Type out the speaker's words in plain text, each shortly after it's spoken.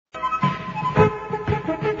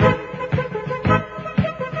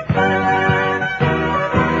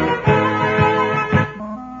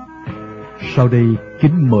Sau đây,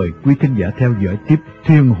 kính mời quý thính giả theo dõi tiếp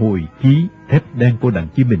Thiên Hồi Chí Thép Đen của Đặng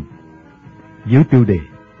Chí Bình với tiêu đề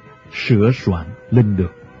Sửa soạn lên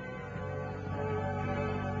được.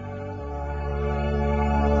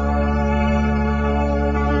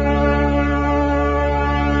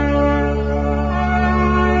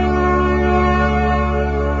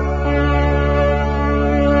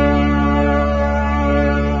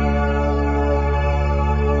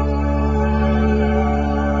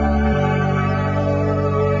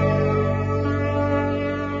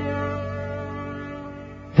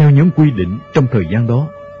 Theo những quy định trong thời gian đó,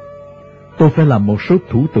 tôi phải làm một số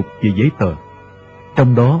thủ tục về giấy tờ.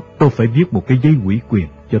 Trong đó tôi phải viết một cái giấy ủy quyền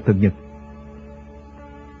cho thân nhân.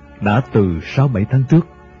 Đã từ 6-7 tháng trước,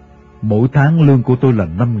 mỗi tháng lương của tôi là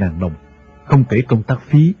 5.000 đồng, không kể công tác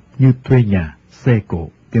phí như thuê nhà, xe cộ,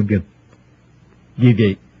 vân vân. Vì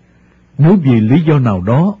vậy, nếu vì lý do nào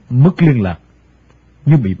đó mất liên lạc,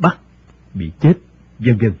 như bị bắt, bị chết,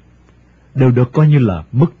 vân vân, đều được coi như là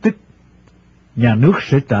mất tích. Nhà nước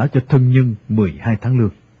sẽ trả cho thân nhân 12 tháng lương.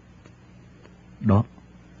 Đó,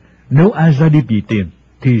 nếu ai ra đi vì tiền,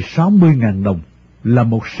 thì 60.000 đồng là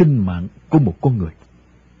một sinh mạng của một con người.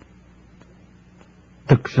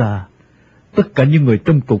 Thực ra, tất cả những người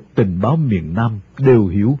trong Cục Tình báo miền Nam đều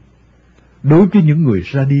hiểu, đối với những người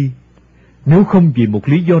ra đi, nếu không vì một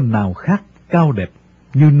lý do nào khác cao đẹp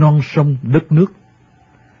như non sông đất nước,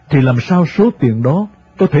 thì làm sao số tiền đó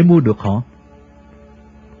có thể mua được họ?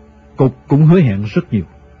 Cục cũng hứa hẹn rất nhiều.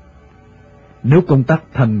 Nếu công tác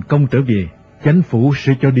thành công trở về, chính phủ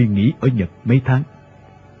sẽ cho đi nghỉ ở Nhật mấy tháng.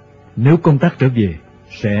 Nếu công tác trở về,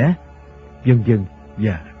 sẽ vân vân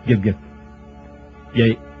và vân vân.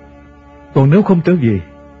 Vậy, còn nếu không trở về,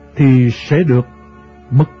 thì sẽ được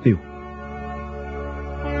mất tiêu.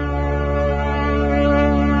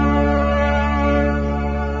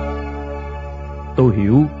 Tôi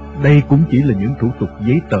hiểu đây cũng chỉ là những thủ tục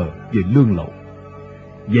giấy tờ về lương lậu.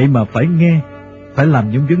 Vậy mà phải nghe, phải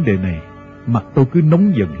làm những vấn đề này, mặt tôi cứ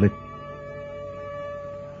nóng dần lên.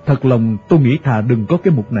 Thật lòng tôi nghĩ thà đừng có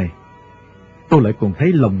cái mục này, tôi lại còn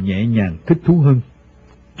thấy lòng nhẹ nhàng thích thú hơn.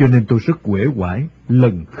 Cho nên tôi rất uể oải,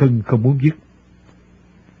 lần khân không muốn viết.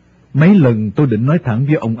 Mấy lần tôi định nói thẳng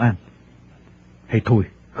với ông An, hay thôi,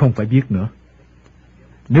 không phải viết nữa.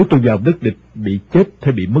 Nếu tôi vào đất địch bị chết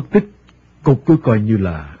hay bị mất tích, cục cứ coi như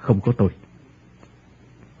là không có tôi.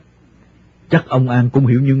 Chắc ông An cũng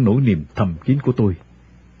hiểu những nỗi niềm thầm kín của tôi,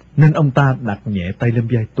 nên ông ta đặt nhẹ tay lên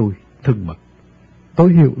vai tôi, thân mật.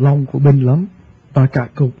 Tôi hiểu lòng của Bình lắm, và cả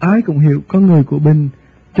cục ai cũng hiểu con người của Bình,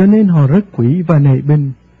 cho nên họ rất quý và nể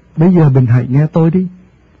Bình. Bây giờ Bình hãy nghe tôi đi.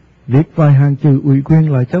 Viết vài hàng chữ ủy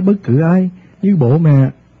quyền lại cho bất cứ ai, như bố mẹ,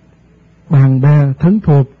 bạn bè, thân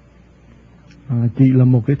thuộc. Chỉ là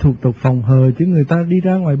một cái thủ tục phòng hờ, chứ người ta đi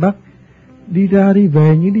ra ngoài Bắc, đi ra đi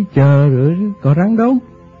về như đi chờ rồi có rắn đâu.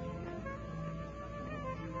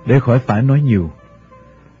 Để khỏi phải nói nhiều,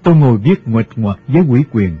 tôi ngồi viết nguệch ngoạc giấy ủy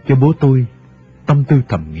quyền cho bố tôi, tâm tư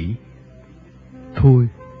thầm nghĩ. Thôi,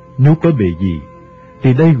 nếu có bề gì,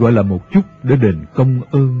 thì đây gọi là một chút để đền công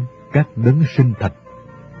ơn các đấng sinh thành.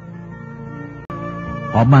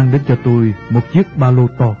 Họ mang đến cho tôi một chiếc ba lô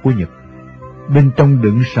to của Nhật. Bên trong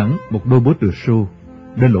đựng sẵn một đôi bốt rửa xô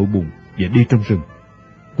để lội bùn và đi trong rừng,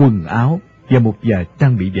 quần áo và một vài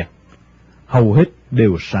trang bị vặt. Hầu hết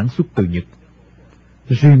đều sản xuất từ Nhật.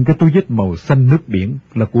 Riêng cái túi vest màu xanh nước biển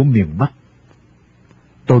là của miền Bắc.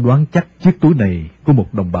 Tôi đoán chắc chiếc túi này của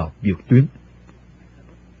một đồng bào vượt tuyến.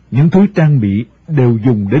 Những thứ trang bị đều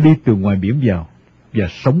dùng để đi từ ngoài biển vào và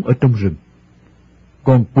sống ở trong rừng.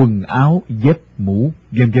 Còn quần áo, dép, mũ,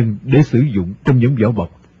 vân vân để sử dụng trong những vỏ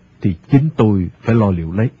bọc thì chính tôi phải lo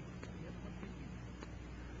liệu lấy.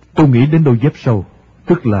 Tôi nghĩ đến đôi dép sâu,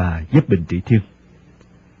 tức là dép Bình Trị Thiên.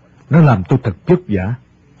 Nó làm tôi thật vất vả.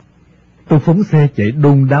 Tôi phóng xe chạy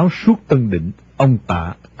đôn đáo suốt Tân Định, ông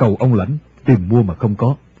Tạ, cầu ông Lãnh, tìm mua mà không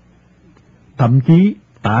có. Thậm chí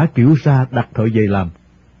tả kiểu ra đặt thợ giày làm,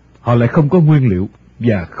 họ lại không có nguyên liệu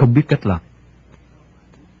và không biết cách làm.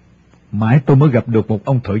 Mãi tôi mới gặp được một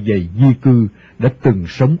ông thợ giày di cư đã từng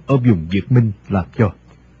sống ở vùng Việt Minh làm cho.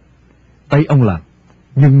 Tay ông làm,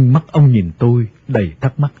 nhưng mắt ông nhìn tôi đầy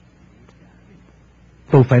thắc mắc.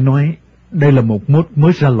 Tôi phải nói, đây là một mốt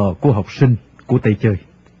mới ra lò của học sinh của Tây chơi.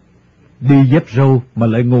 Đi dép râu mà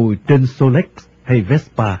lại ngồi trên Solex hay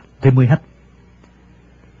Vespa thế mới hách.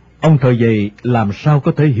 Ông thợ giày làm sao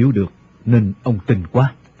có thể hiểu được, nên ông tin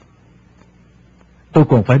quá. Tôi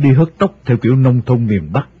còn phải đi hớt tóc theo kiểu nông thôn miền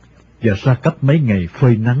Bắc và ra cấp mấy ngày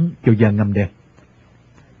phơi nắng cho da ngăm đen.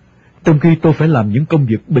 Trong khi tôi phải làm những công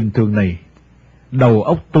việc bình thường này, đầu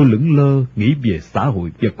óc tôi lững lơ nghĩ về xã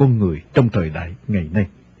hội và con người trong thời đại ngày nay.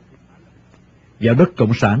 Vào đất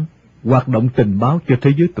Cộng sản, hoạt động tình báo cho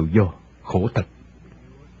thế giới tự do, khổ thật.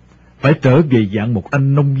 Phải trở về dạng một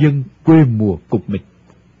anh nông dân quê mùa cục mịch.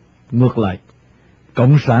 Ngược lại,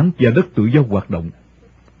 cộng sản và đất tự do hoạt động,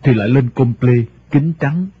 thì lại lên comple, kính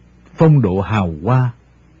trắng, phong độ hào hoa.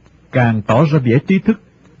 Càng tỏ ra vẻ trí thức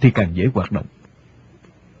thì càng dễ hoạt động.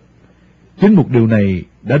 Chính một điều này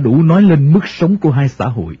đã đủ nói lên mức sống của hai xã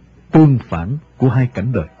hội, tương phản của hai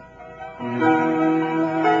cảnh đời.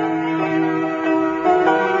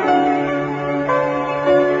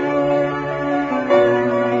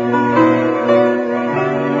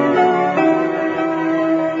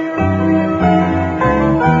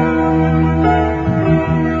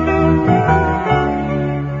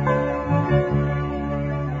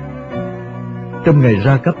 Trong ngày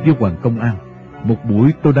ra cấp với Hoàng Công An, một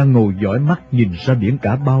buổi tôi đang ngồi dõi mắt nhìn ra biển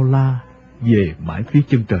cả bao la, về mãi phía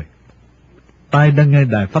chân trời. Tai đang nghe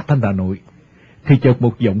đài phát thanh Hà Nội, thì chợt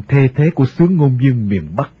một giọng thê thế của xứ ngôn viên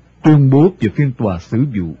miền Bắc tuyên bố về phiên tòa xử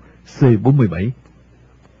vụ C-47.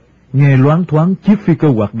 Nghe loáng thoáng chiếc phi cơ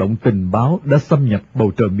hoạt động tình báo đã xâm nhập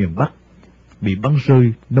bầu trời miền Bắc, bị bắn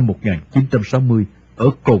rơi năm 1960 ở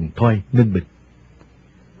Cồn Thoi, Ninh Bình.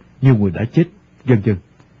 Nhiều người đã chết, vân vân.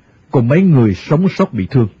 Còn mấy người sống sót bị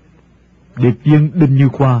thương. Điệp viên Đinh Như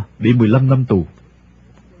Khoa bị 15 năm tù.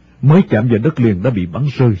 Mới chạm vào đất liền đã bị bắn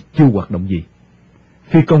rơi, chưa hoạt động gì.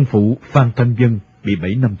 Phi công phụ Phan Thanh Vân bị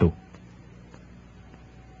 7 năm tù.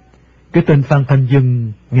 Cái tên Phan Thanh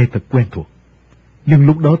Vân nghe thật quen thuộc, nhưng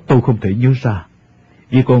lúc đó tôi không thể nhớ ra,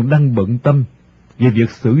 vì còn đang bận tâm về việc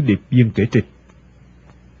xử điệp viên kể trên.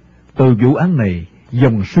 Từ vụ án này,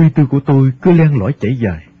 dòng suy tư của tôi cứ len lỏi chảy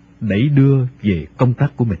dài, đẩy đưa về công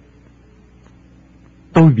tác của mình.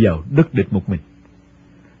 Tôi vào đất địch một mình.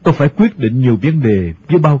 Tôi phải quyết định nhiều vấn đề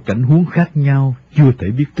với bao cảnh huống khác nhau chưa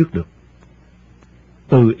thể biết trước được.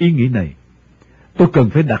 Từ ý nghĩ này, tôi cần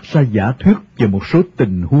phải đặt ra giả thuyết về một số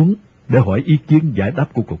tình huống để hỏi ý kiến giải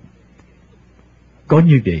đáp của cục. Có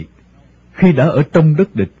như vậy, khi đã ở trong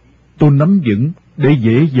đất địch, tôi nắm vững để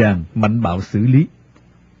dễ dàng mạnh bạo xử lý.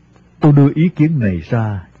 Tôi đưa ý kiến này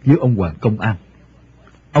ra với ông Hoàng Công An.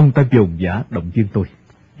 Ông ta dồn dã động viên tôi.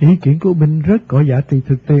 Ý kiến của Binh rất có giá trị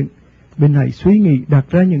thực tiễn. Binh hãy suy nghĩ đặt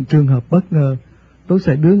ra những trường hợp bất ngờ. Tôi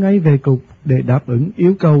sẽ đưa ngay về cục để đáp ứng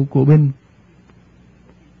yêu cầu của Binh.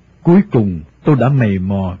 Cuối cùng, tôi đã mày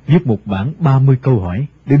mò viết một bản 30 câu hỏi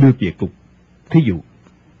để đưa về cục. Thí dụ,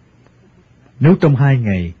 nếu trong 2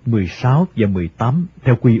 ngày 16 và 18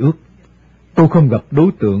 theo quy ước, tôi không gặp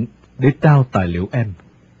đối tượng để trao tài liệu em,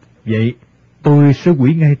 vậy tôi sẽ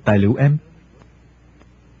hủy ngay tài liệu em.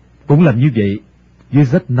 Cũng làm như vậy với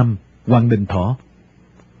Z5 Hoàng Đình Thọ.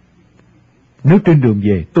 Nếu trên đường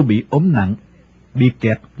về tôi bị ốm nặng, bị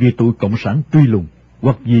kẹt vì tụi cộng sản truy lùng,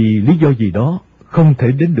 hoặc vì lý do gì đó không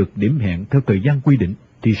thể đến được điểm hẹn theo thời gian quy định,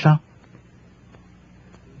 thì sao?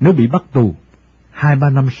 Nếu bị bắt tù,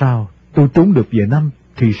 2-3 năm sau tôi trốn được về Nam,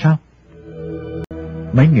 thì sao?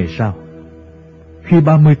 Mấy ngày sau, khi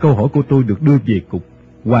 30 câu hỏi của tôi được đưa về cục,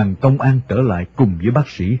 Hoàng Công An trở lại cùng với bác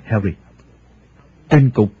sĩ Harry. Trên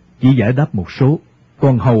cục chỉ giải đáp một số,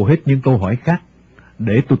 còn hầu hết những câu hỏi khác,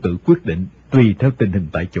 để tôi tự quyết định tùy theo tình hình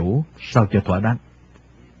tại chỗ, sao cho thỏa đáng.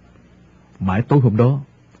 Mãi tối hôm đó,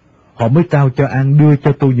 họ mới trao cho An đưa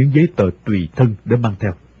cho tôi những giấy tờ tùy thân để mang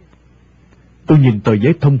theo. Tôi nhìn tờ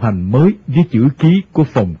giấy thông hành mới với chữ ký của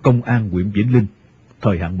phòng công an huyện Vĩnh Linh,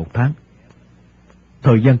 thời hạn 1 tháng.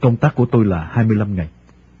 Thời gian công tác của tôi là 25 ngày.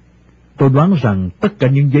 Tôi đoán rằng tất cả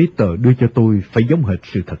những giấy tờ đưa cho tôi phải giống hệt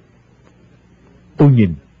sự thật. Tôi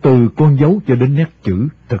nhìn từ con dấu cho đến nét chữ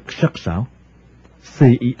thật sắc sảo.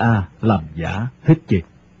 CIA làm giả hết chê.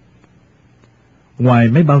 Ngoài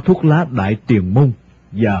mấy bao thuốc lá Đại Tiền Môn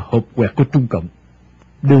và hộp quẹt của Trung Cộng,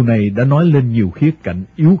 điều này đã nói lên nhiều khía cạnh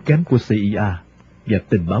yếu kém của CIA và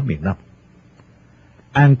tình báo miền Nam.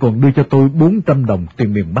 An còn đưa cho tôi 400 đồng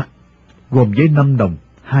tiền miền Bắc, gồm giấy 5 đồng,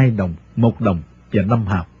 2 đồng, 1 đồng và 5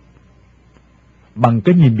 hào. Bằng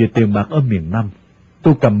cái nhìn về tiền bạc ở miền Nam,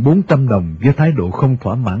 tôi cầm 400 đồng với thái độ không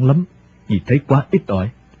thỏa mãn lắm, vì thấy quá ít ỏi.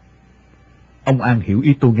 Ông An hiểu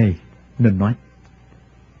ý tôi ngay, nên nói: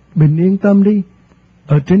 Bình yên tâm đi,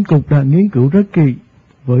 ở trên cục đã nghiên cứu rất kỹ.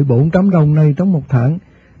 Với 400 đồng này trong 1 tháng,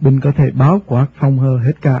 Bình có thể báo quát phòng hờ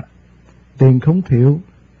hết cả. Tiền không thiếu,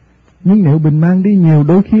 nhưng nếu Bình mang đi nhiều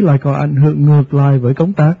đôi khi lại có ảnh hưởng ngược lại với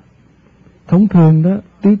công tác. Thông thường đó,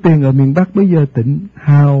 tiêu tiền ở miền Bắc bây giờ tỉnh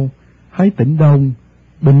hào hay tỉnh đồng.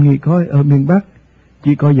 Bình nghĩ coi ở miền Bắc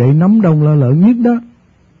chỉ có giấy 5 đồng là lớn nhất đó.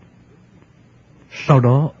 Sau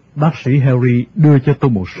đó, bác sĩ Harry đưa cho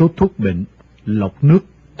tôi một số thuốc bệnh, lọc nước,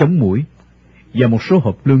 chống muỗi và một số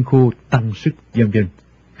hộp lương khô tăng sức vân vân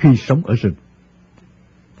khi sống ở rừng.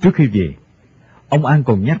 Trước khi về, ông An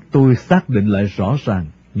còn nhắc tôi xác định lại rõ ràng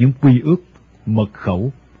những quy ước, mật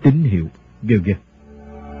khẩu, tín hiệu, v.v.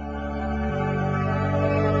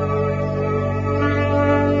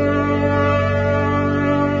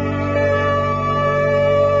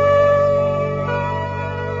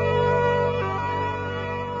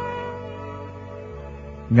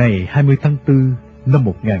 Ngày 20 tháng 4 năm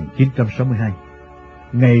 1962,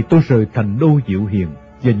 ngày tôi rời thành đô dịu hiền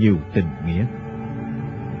và nhiều tình nghĩa.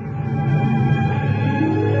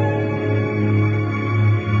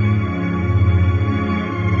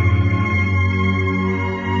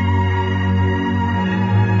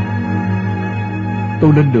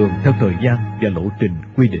 Tôi lên đường theo thời gian và lộ trình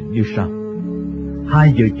quy định như sau.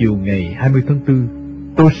 2 giờ chiều ngày 20 tháng 4,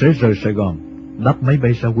 tôi sẽ rời Sài Gòn, đáp máy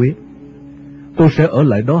bay ra Huế. Tôi sẽ ở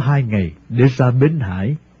lại đó 2 ngày để ra Bến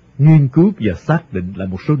Hải, nghiên cứu và xác định lại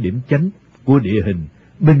một số điểm chánh của địa hình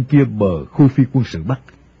bên kia bờ khu phi quân sự Bắc.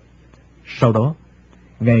 Sau đó,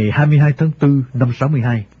 ngày 22 tháng 4 năm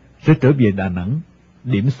 62, sẽ trở về Đà Nẵng,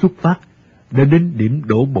 điểm xuất phát để đến điểm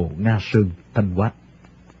đổ bộ Nga Sơn, Thanh Hóa.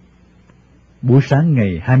 Buổi sáng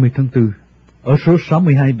ngày 20 tháng 4, ở số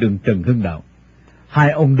 62 đường Trần Hưng Đạo,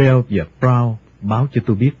 2 ông Dell và Brown báo cho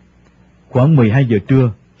tôi biết, khoảng 12 giờ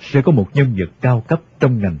trưa sẽ có một nhân vật cao cấp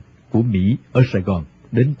trong ngành của Mỹ ở Sài Gòn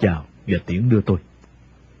đến chào và tiễn đưa tôi.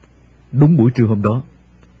 Đúng buổi trưa hôm đó,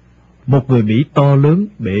 một người Mỹ to lớn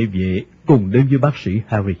bệ vệ cùng đến với bác sĩ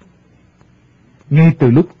Harry. Ngay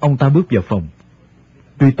từ lúc ông ta bước vào phòng,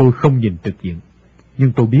 tuy tôi không nhìn trực diện,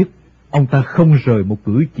 nhưng tôi biết ông ta không rời một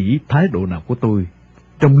cử chỉ thái độ nào của tôi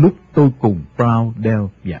trong lúc tôi cùng Brown, Dell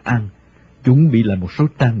và An chuẩn bị lại một số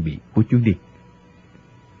trang bị của chuyến đi.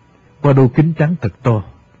 Qua đôi kính trắng thật to,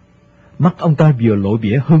 mắt ông ta vừa lộ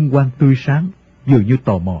vẻ hân hoan tươi sáng, vừa như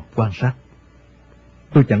tò mò quan sát.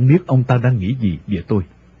 Tôi chẳng biết ông ta đang nghĩ gì về tôi,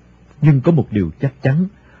 nhưng có một điều chắc chắn,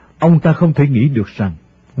 ông ta không thể nghĩ được rằng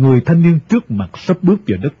người thanh niên trước mặt sắp bước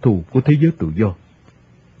vào đất thù của thế giới tự do,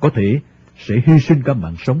 có thể sẽ hy sinh cả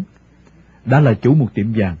mạng sống, đã là chủ một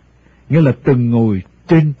tiệm vàng, nghĩa là từng ngồi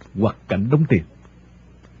trên hoặc cạnh đống tiền.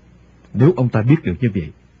 Nếu ông ta biết được như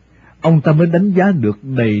vậy, ông ta mới đánh giá được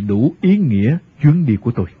đầy đủ ý nghĩa chuyến đi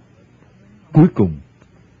của tôi. Cuối cùng,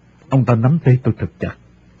 ông ta nắm tay tôi thật chặt,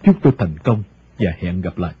 chúc tôi thành công và hẹn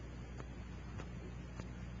gặp lại.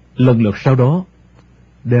 Lần lượt sau đó,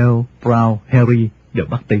 Dell, Brown, Harry đều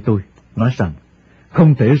bắt tay tôi, nói rằng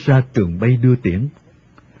không thể ra trường bay đưa tiễn,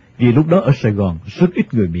 vì lúc đó ở Sài Gòn rất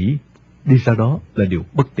ít người Mỹ, đi ra đó là điều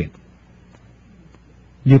bất tiện.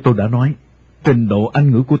 Như tôi đã nói, trình độ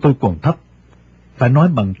Anh ngữ của tôi còn thấp, phải nói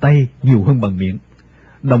bằng tay nhiều hơn bằng miệng.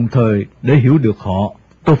 Đồng thời, để hiểu được họ,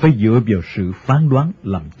 tôi phải dựa vào sự phán đoán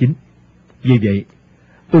làm chính. Vì vậy,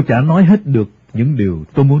 tôi chả nói hết được những điều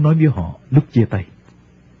tôi muốn nói với họ lúc chia tay.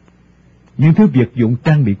 Những thứ vật dụng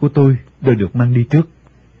trang bị của tôi đều được mang đi trước.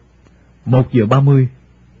 1 giờ 30,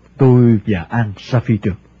 tôi và An ra phi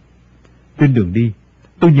trường. Trên đường đi,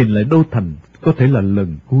 tôi nhìn lại đô thành có thể là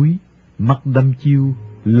lần cuối, mắt đăm chiêu,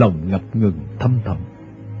 lòng ngập ngừng thâm thầm.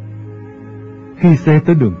 Khi xe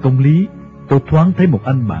tới đường Công Lý, tôi thoáng thấy một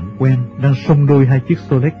anh bạn quen đang xông đôi 2 chiếc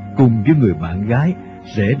Solex cùng với người bạn gái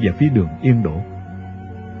rẽ vào phía đường Yên Đỗ.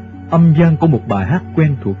 Âm vang của một bài hát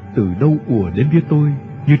quen thuộc từ đâu ùa đến với tôi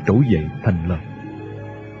như trỗi dậy thành lời.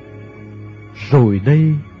 Rồi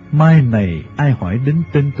đây, mai này ai hỏi đến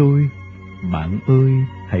tên tôi, bạn ơi,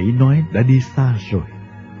 hãy nói đã đi xa rồi.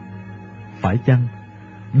 Phải chăng,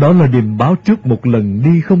 đó là điềm báo trước một lần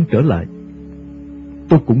đi không trở lại?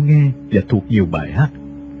 Tôi cũng nghe và thuộc nhiều bài hát,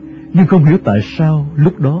 nhưng không hiểu tại sao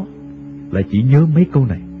lúc đó lại chỉ nhớ mấy câu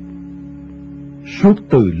này. Suốt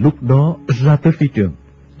từ lúc đó ra tới phi trường,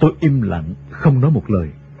 tôi im lặng, không nói một lời.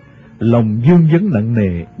 Lòng vương vấn nặng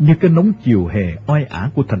nề như cái nóng chiều hè oai ả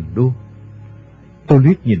của thành đô. Tôi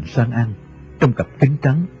liếc nhìn sang An, trong cặp kính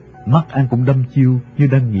trắng, mắt An cũng đăm chiêu như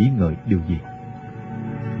đang nghĩ ngợi điều gì.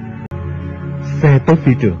 Xe tới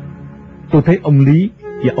phi trường, tôi thấy ông Lý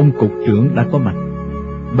và ông cục trưởng đã có mặt.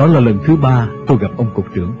 Đó là lần thứ 3 tôi gặp ông cục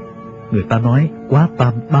trưởng. Người ta nói quá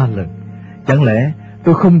tam 3 lần. Chẳng lẽ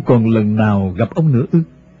tôi không còn lần nào gặp ông nữa ư?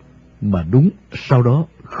 Mà đúng, sau đó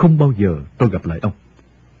không bao giờ tôi gặp lại ông.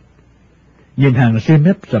 Nhìn hàng xe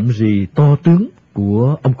mép rậm rì to tướng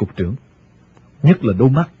của ông cục trưởng, nhất là đôi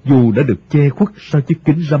mắt dù đã được che khuất sau chiếc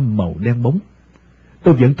kính râm màu đen bóng,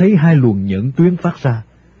 tôi vẫn thấy 2 luồng nhẫn tuyến phát ra.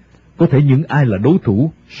 Có thể những ai là đối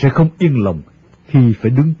thủ sẽ không yên lòng khi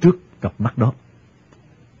phải đứng trước cặp mắt đó.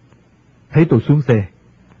 Thấy tôi xuống xe,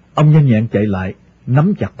 ông nhanh nhẹn chạy lại,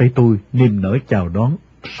 nắm chặt tay tôi, niềm nở chào đón.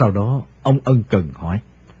 Sau đó, ông ân cần hỏi: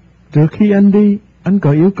 Trước khi anh đi, anh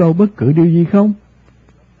có yêu cầu bất cứ điều gì không?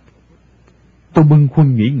 Tôi bâng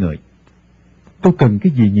khuâng nghĩ ngợi. Tôi cần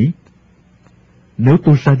cái gì nhỉ? Nếu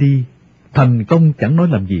tôi ra đi, Thành công chẳng nói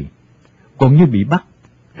làm gì, còn như bị bắt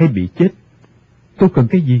hay bị chết, tôi cần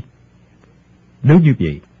cái gì? Nếu như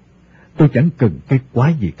vậy, tôi chẳng cần cái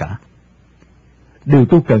quái gì cả. Điều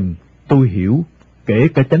tôi cần, tôi hiểu, kể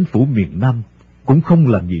cả chính phủ miền Nam cũng không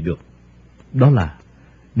làm gì được. Đó là,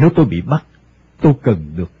 nếu tôi bị bắt, tôi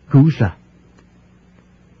cần được cứu ra.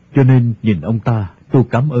 Cho nên nhìn ông ta, tôi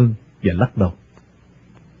cảm ơn và lắc đầu.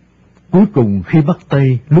 Cuối cùng khi bắt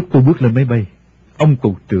tay, lúc tôi bước lên máy bay, ông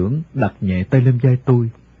cục trưởng đặt nhẹ tay lên vai tôi,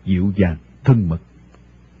 dịu dàng, thân mật.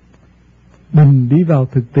 Bình đi vào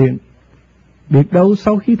thực tiễn. Biết đâu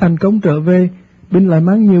sau khi thành công trở về, Bình lại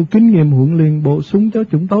mang nhiều kinh nghiệm huấn luyện bổ sung cho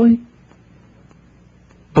chúng tôi.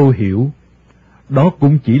 Tôi hiểu, đó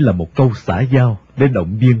cũng chỉ là một câu xã giao để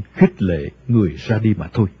động viên khích lệ người ra đi mà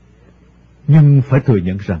thôi. Nhưng phải thừa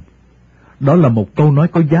nhận rằng, đó là một câu nói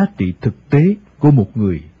có giá trị thực tế của một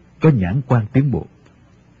người có nhãn quan tiến bộ.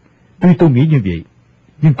 Tuy tôi nghĩ như vậy,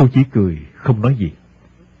 nhưng tôi chỉ cười, không nói gì.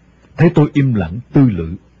 Thấy tôi im lặng tư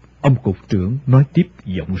lự, ông cục trưởng nói tiếp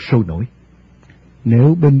giọng sôi nổi.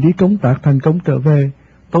 Nếu Bình đi công tác thành công trở về,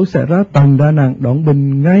 tôi sẽ ra tận Đà Nẵng đón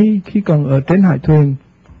Bình ngay khi còn ở trên hải thuyền.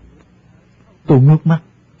 Tôi ngước mắt,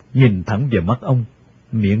 nhìn thẳng vào mắt ông,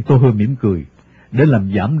 miệng tôi hơi mỉm cười, để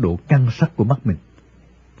làm giảm độ căng sắc của mắt mình.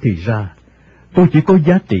 Thì ra, tôi chỉ có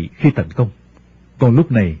giá trị khi thành công, còn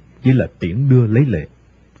lúc này chỉ là tiễn đưa lấy lệ.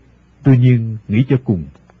 Tuy nhiên, nghĩ cho cùng,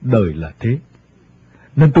 đời là thế.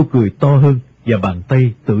 Nên tôi cười to hơn, và bàn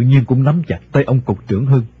tay tự nhiên cũng nắm chặt tay ông cục trưởng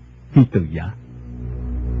hơn khi từ giã.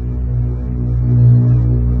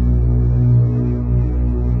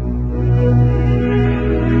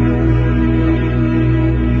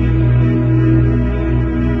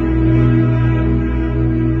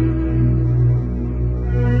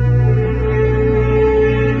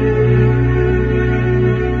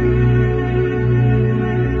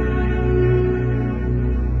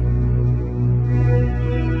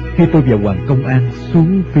 Khi tôi và Hoàng Công An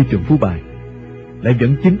xuống phi trường Phú Bài, lại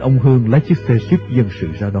dẫn chính ông Hương lái chiếc xe ship dân sự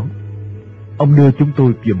ra đón. Ông đưa chúng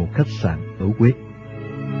tôi về một khách sạn ở Huế.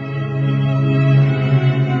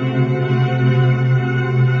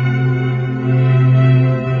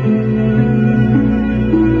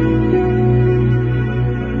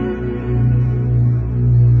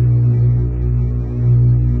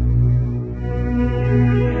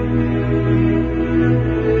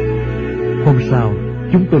 Hôm sau,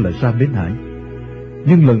 chúng tôi lại ra Bến Hải,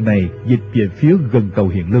 nhưng lần này dịch về phía gần cầu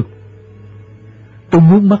Hiền Lương. Tôi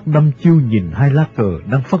muốn mắt đăm chiêu nhìn hai lá cờ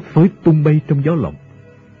đang phất phới tung bay trong gió lộng.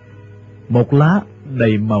 Một lá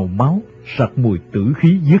đầy màu máu, sặc mùi tử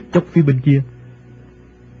khí giết chóc phía bên kia,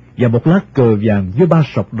 và một lá cờ vàng với ba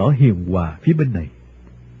sọc đỏ hiền hòa phía bên này.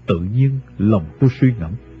 Tự nhiên lòng tôi suy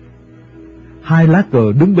ngẫm, hai lá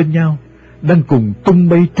cờ đứng bên nhau, đang cùng tung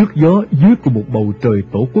bay trước gió dưới cùng một bầu trời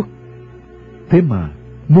tổ quốc. Thế mà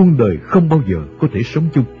muôn đời không bao giờ có thể sống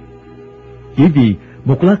chung, chỉ vì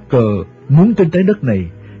một lá cờ muốn trên trái đất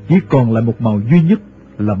này chỉ còn lại một màu duy nhất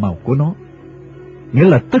là màu của nó. Nghĩa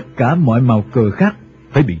là tất cả mọi màu cờ khác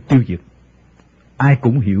phải bị tiêu diệt. Ai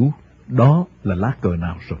cũng hiểu đó là lá cờ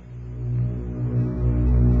nào rồi.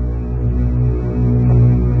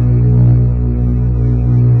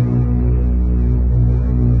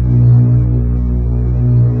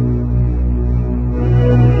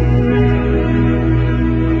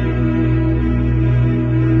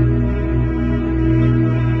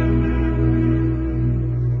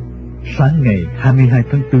 Sáng ngày 22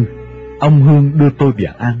 tháng 4, ông Hương đưa tôi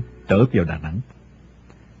và An trở vào Đà Nẵng.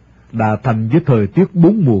 Đà Thành với thời tiết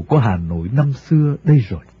bốn mùa của Hà Nội năm xưa đây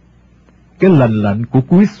rồi. Cái lạnh lạnh của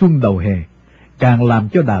cuối xuân đầu hè càng làm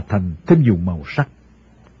cho Đà Thành thêm nhiều màu sắc.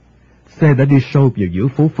 Xe đã đi sâu vào giữa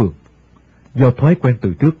phố phường. Do thói quen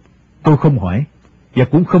từ trước, tôi không hỏi, và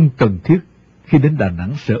cũng không cần thiết khi đến Đà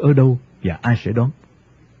Nẵng sẽ ở đâu và ai sẽ đón.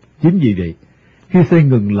 Chính vì vậy, khi xe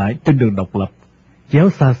ngừng lại trên đường Độc Lập, chéo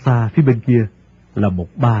xa xa phía bên kia là một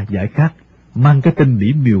ba dải khác mang cái tên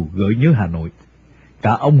mỹ miều gợi nhớ Hà Nội.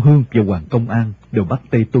 Cả ông Hương và Hoàng Công An đều bắt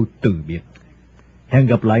tay tôi từ biệt. Hẹn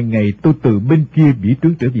gặp lại ngày tôi từ bên kia bỉ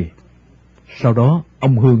trướng trở về. Sau đó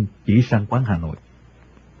ông Hương chỉ sang quán Hà Nội.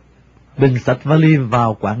 Bình xách vali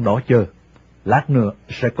vào quán đó chờ, lát nữa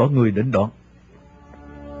sẽ có người đến đón.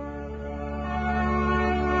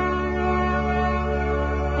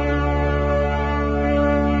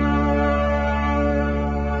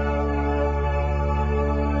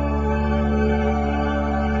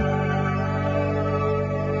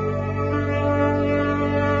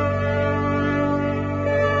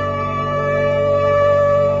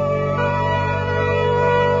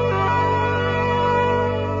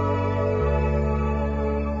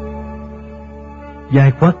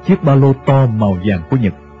 Vai khoác chiếc ba lô to màu vàng của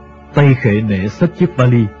Nhật, Tay khệ nệ xách chiếc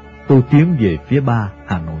vali, tôi tiến về phía 3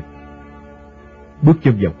 Hà Nội. Bước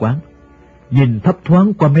chân vào quán, nhìn thấp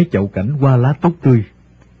thoáng qua mấy chậu cảnh hoa lá tốt tươi.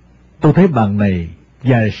 Tôi thấy bàn này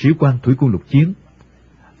vài sĩ quan thủy quân lục chiến,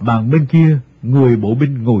 bàn bên kia người bộ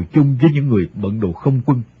binh ngồi chung với những người bận đồ không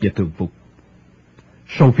quân và thường phục.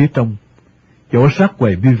 Sau phía trong, chỗ sát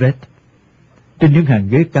quầy buffet, trên những hàng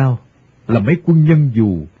ghế cao là mấy quân nhân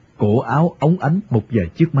dù cổ áo óng ánh một vài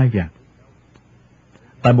chiếc mai vàng.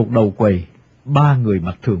 Tại một đầu quầy, 3 người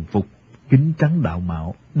mặc thường phục, kính trắng đạo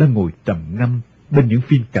mạo đang ngồi trầm ngâm bên những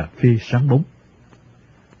phiên cà phê sáng bóng.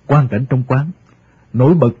 Quang cảnh trong quán,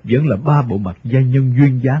 nổi bật vẫn là 3 bộ mặt giai nhân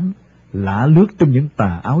duyên dáng, lả lướt trong những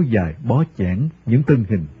tà áo dài bó chẽn, những thân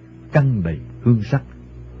hình căng đầy hương sắc.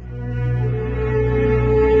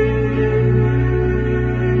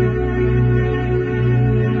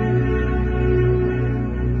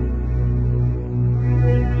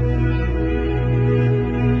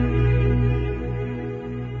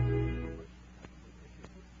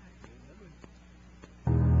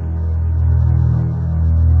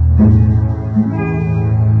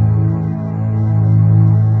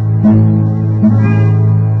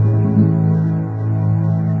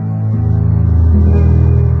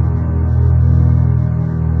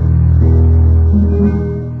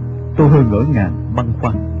 Tôi hơi ngỡ ngàng, băn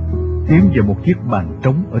khoăn, tiến vào một chiếc bàn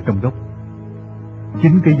trống ở trong góc.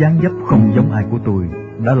 Chính cái dáng dấp không giống ai của tôi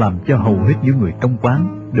đã làm cho hầu hết những người trong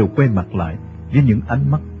quán đều quay mặt lại với những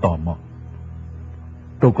ánh mắt tò mò.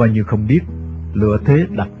 Tôi coi như không biết, lựa thế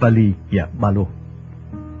đặt vali và ba lô.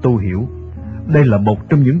 Tôi hiểu, đây là một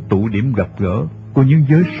trong những tụ điểm gặp gỡ của những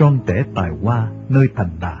giới son trẻ tài hoa nơi thành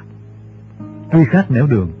Đà. Tuy khác nẻo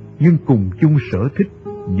đường, nhưng cùng chung sở thích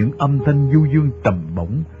những âm thanh du dương trầm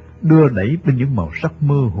bổng đưa đẩy bên những màu sắc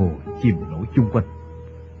mơ hồ chìm nổi chung quanh.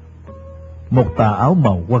 Một tà áo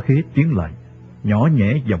màu hoa khế tiến lại, nhỏ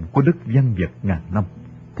nhẹ giọng của đất văn vật ngàn năm.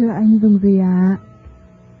 Thưa anh dùng gì ạ?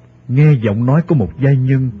 Nghe giọng nói của một giai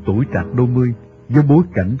nhân tuổi trạc đôi mươi với bối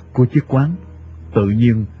cảnh của chiếc quán, tự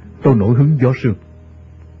nhiên tôi nổi hứng gió sương.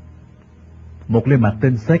 Một ly mạc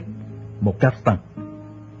tên sách, một cáp tăng.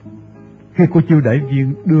 Khi cô chiêu đãi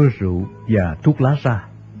viên đưa rượu và thuốc lá ra,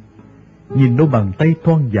 nhìn đôi bàn tay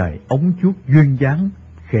thon dài ống chuốt duyên dáng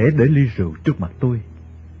khẽ để ly rượu trước mặt tôi,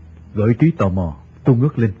 gợi trí tò mò, tôi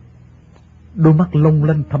ngước lên. Đôi mắt long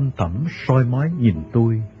lanh thâm thẳm soi mói nhìn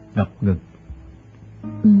tôi ngập ngừng.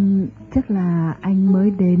 Chắc là anh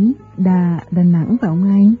mới đến Đà Nẵng phải không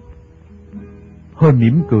anh? Hơi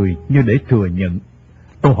mỉm cười như để thừa nhận,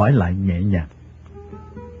 tôi hỏi lại nhẹ nhàng.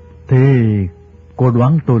 Thế cô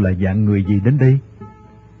đoán tôi là dạng người gì đến đây?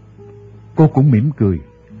 Cô cũng mỉm cười,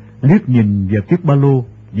 liếc nhìn vào chiếc ba lô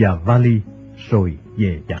và vali rồi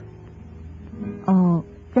về chặt.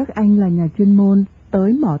 Chắc anh là nhà chuyên môn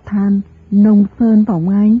tới mỏ than Nông Sơn phải không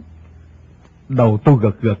anh? Đầu tôi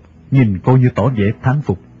gật gật, nhìn cô như tỏ vẻ thán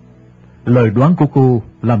phục. Lời đoán của cô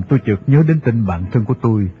làm tôi chợt nhớ đến tên bạn thân của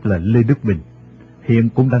tôi là Lê Đức Bình, hiện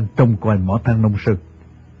cũng đang trông coi mỏ than Nông Sơn.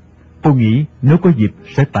 Tôi nghĩ nếu có dịp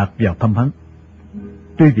sẽ tạt vào thăm hắn.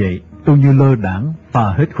 Tuy vậy, tôi như lơ đãng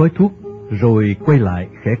phà hết khói thuốc, rồi quay lại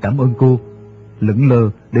khẽ cảm ơn cô, lững lơ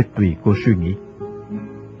để tùy cô suy nghĩ.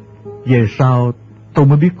 Về sau, tôi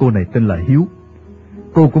mới biết cô này tên là Hiếu.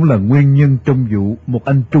 Cô cũng là nguyên nhân trong vụ một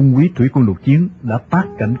anh trung úy thủy quân lục chiến đã phát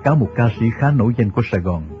cảnh cáo một ca sĩ khá nổi danh của Sài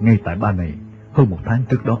Gòn ngay tại Ba này hơn 1 tháng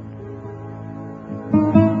trước đó.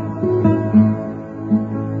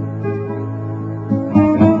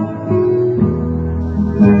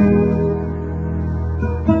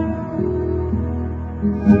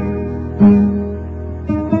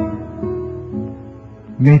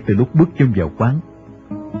 Ngay từ lúc bước chân vào quán,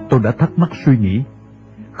 tôi đã thắc mắc suy nghĩ,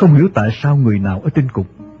 không hiểu tại sao người nào ở trên cục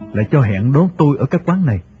lại cho hẹn đón tôi ở cái quán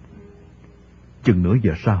này. Chừng nửa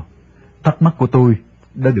giờ sau, thắc mắc của tôi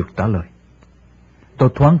đã được trả lời. Tôi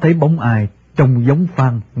thoáng thấy bóng ai trông giống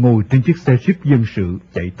Phan ngồi trên chiếc xe jeep dân sự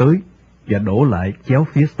chạy tới và đổ lại chéo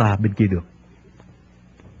phía xa bên kia đường.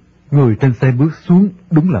 Người trên xe bước xuống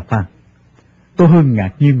đúng là Phan. Tôi hơi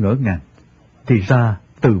ngạc nhiên ngỡ ngàng. Thì ra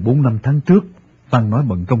từ 4-5 tháng trước, Phan nói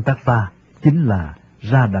bận công tác xa, chính là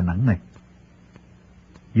ra Đà Nẵng này.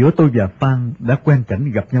 Giữa tôi và Phan đã quen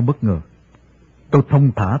cảnh gặp nhau bất ngờ. Tôi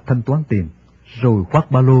thông thả thanh toán tiền, rồi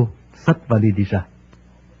khoác ba lô, xách vali đi ra.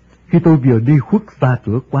 Khi tôi vừa đi khuất xa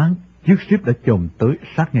cửa quán, chiếc jeep đã chồm tới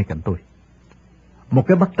sát ngay cạnh tôi. Một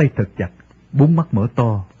cái bắt tay thật chặt, 4 mắt mở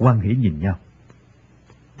to, hoan hỉ nhìn nhau.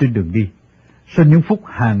 Trên đường đi, sau những phút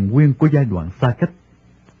hàng nguyên của giai đoạn xa cách,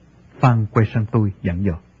 Phan quay sang tôi dặn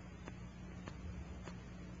dò.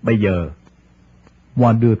 Bây giờ,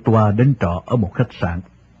 Moa đưa Toa đến trọ ở một khách sạn.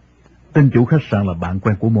 Tên chủ khách sạn là bạn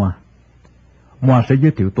quen của Moa. Moa sẽ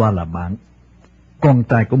giới thiệu Toa là bạn, con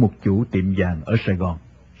trai của một chủ tiệm vàng ở Sài Gòn,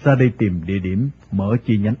 ra đây tìm địa điểm mở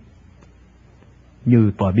chi nhánh.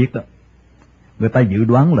 Như Toa biết đó, người ta dự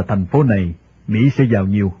đoán là thành phố này Mỹ sẽ giàu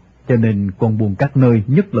nhiều, cho nên con buôn các nơi,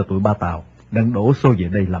 nhất là tụi Ba Tàu, đang đổ xô về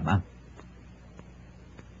đây làm ăn.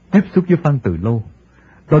 Tiếp xúc với Phan từ lâu,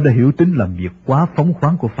 tôi đã hiểu tính làm việc quá phóng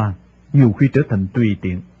khoáng của Phan, nhiều khi trở thành tùy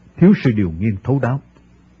tiện, thiếu sự điều nghiên thấu đáo.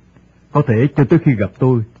 Có thể cho tới khi gặp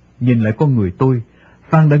tôi, nhìn lại con người tôi,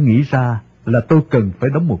 Phan đã nghĩ ra là tôi cần phải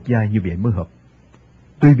đóng một vai như vậy mới hợp.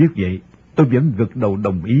 Tuy biết vậy, tôi vẫn gật đầu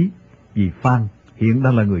đồng ý, vì Phan hiện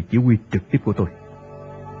đang là người chỉ huy trực tiếp của tôi.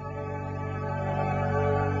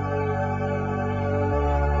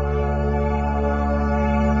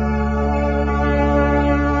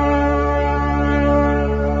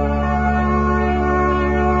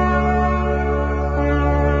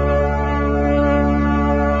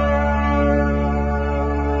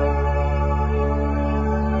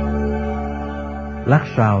 Lát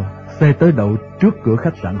sau, xe tới đậu trước cửa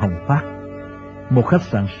khách sạn Hồng Phát, một khách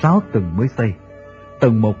sạn 6 tầng mới xây.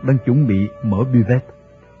 Tầng 1 đang chuẩn bị mở buvette.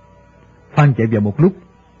 Phan chạy vào một lúc,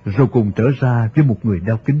 rồi cùng trở ra với một người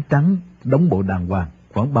đeo kính trắng, đóng bộ đàng hoàng,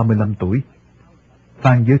 khoảng 35 tuổi.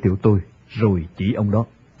 Phan giới thiệu tôi, rồi chỉ ông đó.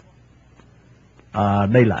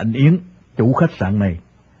 Đây là anh Yến, chủ khách sạn này.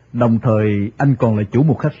 Đồng thời anh còn là chủ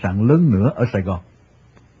một khách sạn lớn nữa ở Sài Gòn.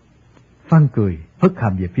 Phan cười, hất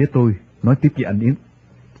hàm về phía tôi, nói tiếp với anh Yến.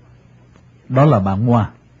 Đó là bạn Moa.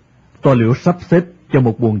 Tôi liệu sắp xếp cho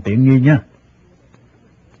một buồng tiện nghi nha.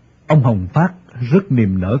 Ông Hồng Phát rất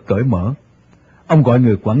niềm nở cởi mở. Ông gọi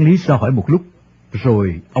người quản lý ra hỏi một lúc,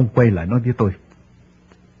 rồi ông quay lại nói với tôi.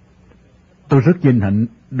 Tôi rất vinh hạnh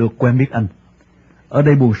được quen biết anh. Ở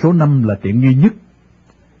đây buồng số 5 là tiện nghi nhất.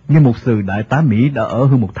 Nhưng một sự đại tá Mỹ đã ở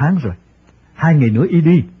hơn 1 tháng rồi. 2 ngày nữa y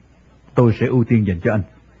đi. Tôi sẽ ưu tiên dành cho anh.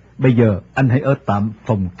 Bây giờ anh hãy ở tạm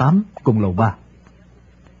phòng 8 cùng lầu 3.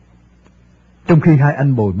 Trong khi hai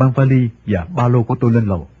anh bồi mang vali và ba lô của tôi lên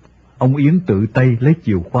lầu, ông Yến tự tay lấy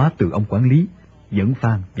chìa khóa từ ông quản lý, dẫn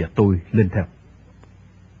Phan và tôi lên theo.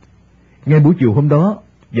 Ngay buổi chiều hôm đó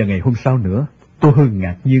và ngày hôm sau nữa, tôi hơi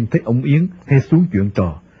ngạc nhiên thấy ông Yến hay xuống chuyện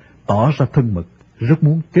trò, tỏ ra thân mật, rất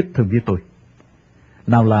muốn kết thân với tôi.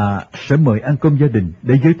 Nào là sẽ mời ăn cơm gia đình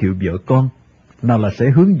để giới thiệu vợ con, nào là sẽ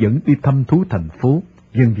hướng dẫn đi thăm thú thành phố,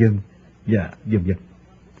 vân vân và vân vân.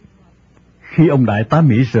 Khi ông đại tá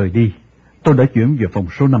Mỹ rời đi, tôi đã chuyển về phòng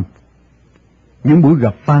số 5. Những buổi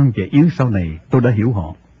gặp Phan và Yến sau này tôi đã hiểu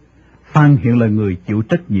họ. Phan hiện là người chịu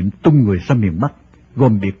trách nhiệm tung người ra miền Bắc,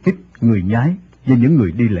 gồm biệt kích, người nhái và những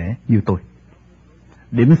người đi lẻ như tôi.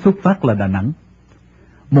 Điểm xuất phát là Đà Nẵng.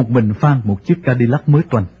 Một mình Phan một chiếc Cadillac mới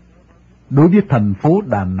toanh. Đối với thành phố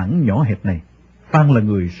Đà Nẵng nhỏ hẹp này, Phan là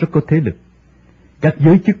người rất có thế lực. Các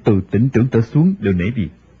giới chức từ tỉnh trưởng trở xuống đều nể việc.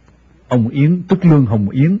 Ông Yến, tức Lương Hồng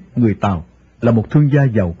Yến, người Tàu, là một thương gia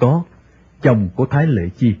giàu có, chồng của Thái Lệ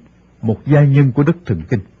Chi, một gia nhân của đất Thần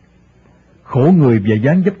Kinh. Khổ người và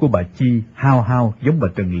dáng dấp của bà Chi hao hao giống bà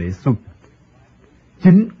Trần Lệ Xuân.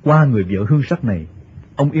 Chính qua người vợ hương sắc này,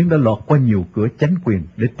 ông Yến đã lọt qua nhiều cửa chánh quyền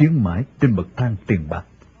để tiến mãi trên bậc thang tiền bạc.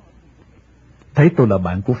 Thấy tôi là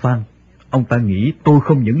bạn của Phan, ông ta nghĩ tôi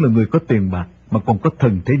không những là người có tiền bạc mà còn có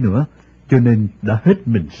thần thế nữa, cho nên đã hết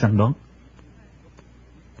mình săn đón.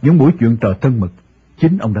 Những buổi chuyện trò thân mật,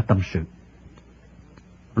 chính ông đã tâm sự.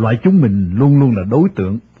 Loại chúng mình luôn luôn là đối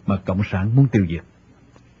tượng mà Cộng sản muốn tiêu diệt.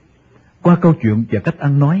 Qua câu chuyện và cách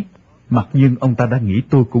ăn nói, mặc nhiên ông ta đã nghĩ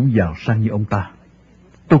tôi cũng giàu sang như ông ta.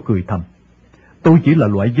 Tôi cười thầm. Tôi chỉ là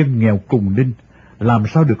loại dân nghèo cùng đinh, làm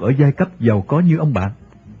sao được ở giai cấp giàu có như ông bạn.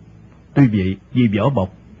 Tuy vậy, vì vỏ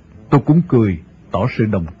bọc, tôi cũng cười, tỏ sự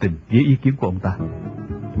đồng tình với ý kiến của ông ta.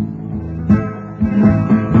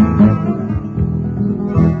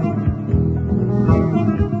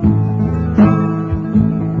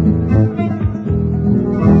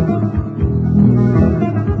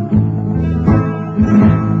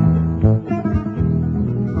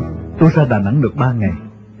 Tôi ra Đà Nẵng được 3 ngày.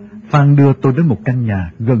 Phan đưa tôi đến một căn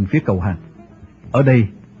nhà gần phía cầu Hàn. Ở đây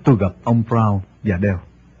tôi gặp ông Brown và Dale.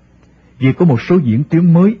 Vì có một số diễn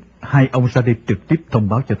tiến mới, hai ông ra đây trực tiếp thông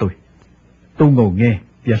báo cho tôi. Tôi ngồi nghe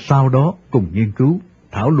và sau đó cùng nghiên cứu,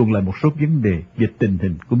 thảo luận lại một số vấn đề về tình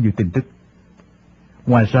hình cũng như tin tức.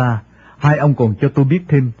 Ngoài ra, hai ông còn cho tôi biết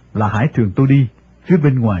thêm là hải thuyền tôi đi, phía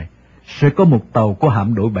bên ngoài sẽ có một tàu có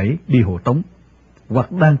hạm đội 7 đi hộ tống,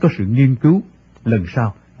 hoặc đang có sự nghiên cứu lần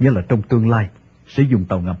sau, nghĩa là trong tương lai, sẽ dùng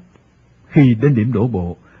tàu ngầm. Khi đến điểm đổ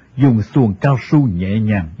bộ, dùng xuồng cao su nhẹ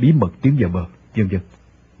nhàng bí mật tiến vào bờ, vân vân.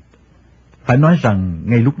 Phải nói rằng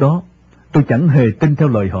ngay lúc đó, tôi chẳng hề tin theo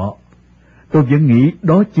lời họ. Tôi vẫn nghĩ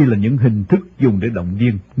đó chỉ là những hình thức dùng để động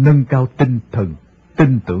viên, nâng cao tinh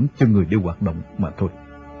tin tưởng cho người đi hoạt động mà thôi.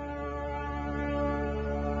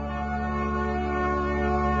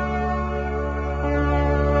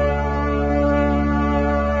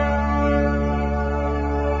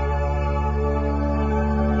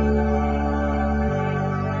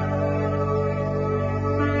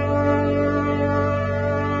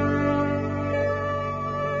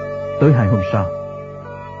 Tới 2 hôm sau,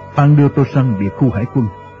 Phan đưa tôi sang biệt khu hải quân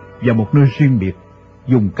và một nơi riêng biệt,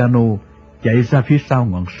 dùng cano chạy ra phía sau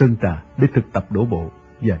ngọn Sơn Trà để thực tập đổ bộ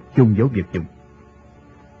và chôn giấu vật dụng.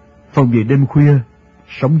 Phần về đêm khuya,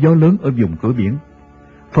 sóng gió lớn ở vùng cửa biển.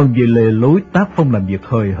 Phần về lề lối tác phong làm việc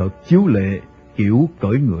hời hợt chiếu lệ kiểu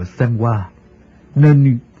cởi ngựa sang hoa.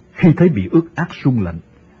 Nên khi thấy bị ướt át sung lạnh,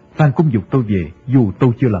 Phan cũng giục tôi về dù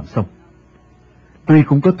tôi chưa làm xong. Tuy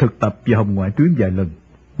cũng có thực tập và hồng ngoại tuyến vài lần,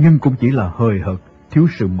 nhưng cũng chỉ là hời hợt, thiếu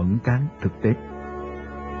sự mẫn cán thực tế.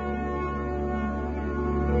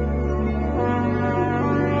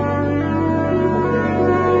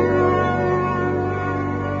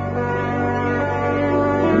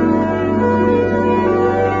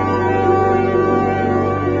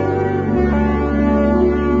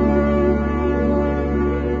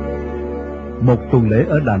 Một tuần lễ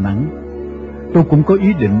ở Đà Nẵng, tôi cũng có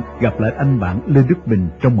ý định gặp lại anh bạn Lê Đức Bình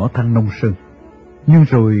trong mỏ than Nông Sơn. Nhưng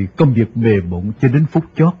rồi công việc bề bộn cho đến phút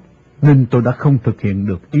chót, nên tôi đã không thực hiện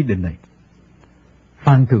được ý định này.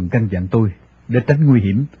 Phan thường căn dặn tôi, để tránh nguy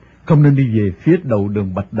hiểm, không nên đi về phía đầu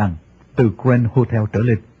đường Bạch Đằng, từ Grand Hotel trở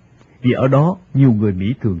lên. Vì ở đó, nhiều người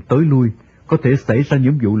Mỹ thường tới lui, có thể xảy ra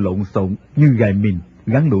những vụ lộn xộn như gài mìn,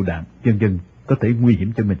 gắn lựu đạn, vân vân, có thể nguy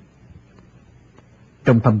hiểm cho mình.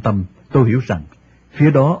 Trong thâm tâm, tôi hiểu rằng,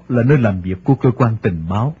 phía đó là nơi làm việc của cơ quan tình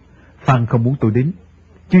báo. Phan không muốn tôi đến,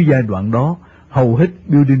 chứ giai đoạn đó, hầu hết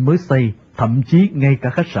building mới xây, thậm chí ngay cả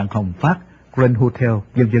khách sạn Hồng Phát, Grand Hotel,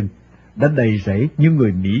 vân vân, đã đầy rẫy những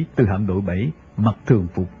người Mỹ từ hạm đội 7 mặc thường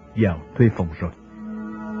phục vào thuê phòng rồi.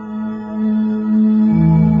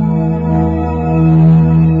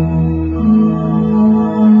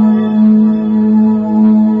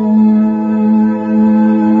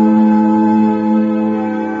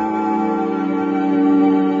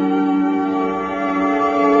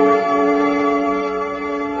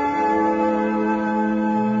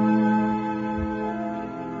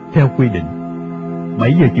 Theo quy định,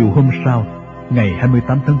 7 giờ chiều hôm sau, ngày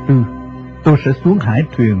 28 tháng 4, tôi sẽ xuống hải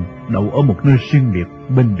thuyền đậu ở một nơi riêng biệt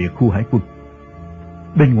bên biệt khu hải quân.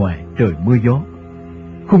 Bên ngoài trời mưa gió,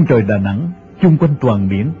 khung trời Đà Nẵng chung quanh toàn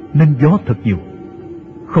biển nên gió thật nhiều.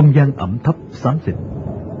 Không gian ẩm thấp xám xịt.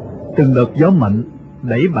 Từng đợt gió mạnh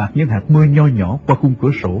đẩy bạt những hạt mưa nho nhỏ qua khung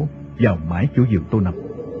cửa sổ vào mái chỗ giường tôi nằm.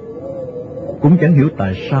 Cũng chẳng hiểu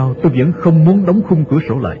tại sao tôi vẫn không muốn đóng khung cửa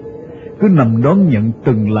sổ lại, cứ nằm đón nhận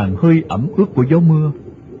từng làn hơi ẩm ướt của gió mưa,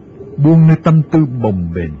 buông nơi tâm tư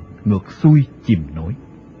bồng bềnh ngược xuôi chìm nổi.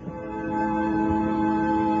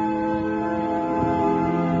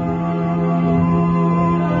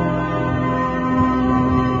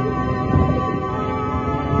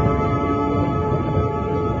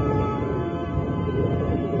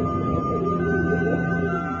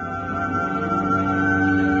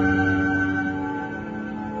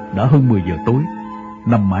 Đã hơn 10 giờ tối,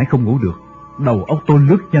 nằm mãi không ngủ được, đầu óc tôi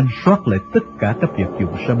lướt nhanh soát lại tất cả các vật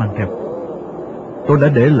dụng sẽ mang theo. Tôi đã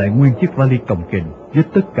để lại nguyên chiếc vali cồng kềnh với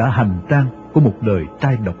tất cả hành trang của một đời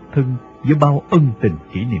trai độc thân với bao ân tình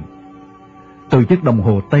kỷ niệm. Từ chiếc đồng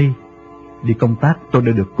hồ Tây, đi công tác tôi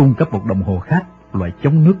đã được cung cấp một đồng hồ khác, loại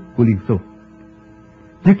chống nước của Liên Xô.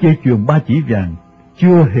 Chiếc dây chuyền 3 chỉ vàng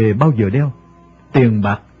chưa hề bao giờ đeo, tiền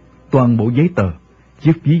bạc, toàn bộ giấy tờ,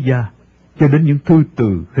 chiếc ví da, cho đến những thư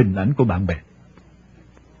từ, hình ảnh của bạn bè.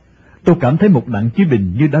 Tôi cảm thấy một đặng chí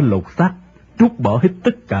bình như đã lột xác, trút bỏ hết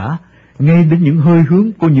tất cả, ngay đến những hơi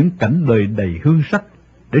hướng của những cảnh đời đầy hương sắc,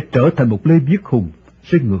 để trở thành một Lê Viết Hùng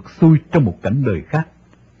sẽ ngược xuôi trong một cảnh đời khác.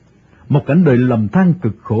 Một cảnh đời lầm than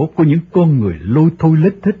cực khổ của những con người lôi thôi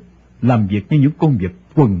lết thích, làm việc như những con vật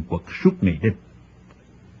quần quật suốt ngày đêm.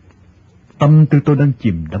 Tâm tư tôi đang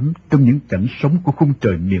chìm đắm trong những cảnh sống của khung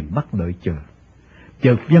trời miền Bắc đợi chờ.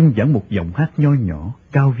 Chợt văng vẳng một giọng hát nho nhỏ,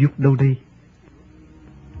 cao vút đâu đây.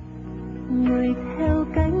 Người theo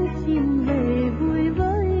cánh chim về vui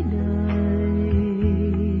với đời,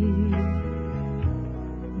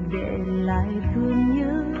 để lại thương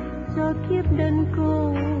nhớ cho kiếp đơn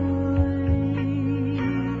côi.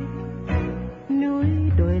 Núi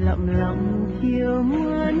đồi lặng lặng chiều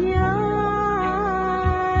mưa nhái,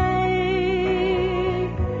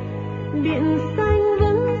 biển xanh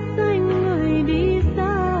vẫn xanh người đi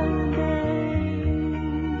xa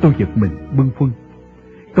đây. Tôi giật mình bâng khuâng.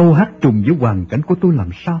 Câu hát trùng với hoàn cảnh của tôi làm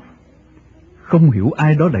sao? Không hiểu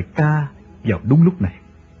ai đó lại ca vào đúng lúc này.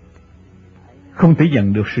 Không thể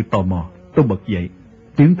dằn được sự tò mò, tôi bật dậy,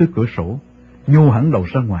 tiến tới cửa sổ, nhô hẳn đầu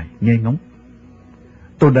ra ngoài, nghe ngóng.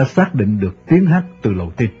 Tôi đã xác định được tiếng hát từ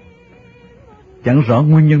lầu trên. Chẳng rõ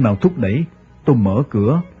nguyên nhân nào thúc đẩy, tôi mở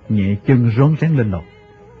cửa, nhẹ chân rón rén lên lầu.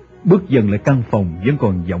 Bước dần lại căn phòng vẫn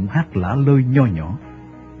còn giọng hát lả lơi nho nhỏ.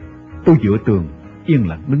 Tôi dựa tường, yên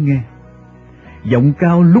lặng đứng nghe. Giọng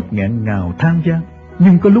cao lúc nghẹn ngào than vang,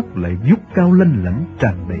 nhưng có lúc lại vút cao lanh lảnh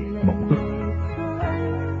tràn đầy mộng ước.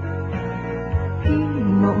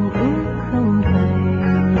 Mộng ước không thành,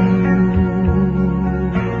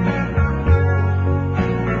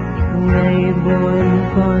 ngày buồn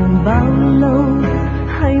còn bao lâu,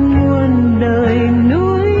 hay muôn đời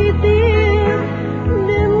nuối tiếc,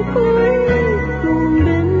 đêm cuối cùng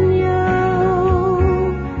bên nhau.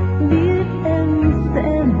 Biết em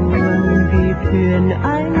sẽ buồn vì thuyền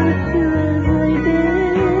anh chưa rời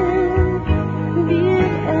đến, biết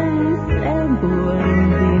em sẽ buồn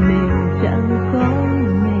vì mình chẳng có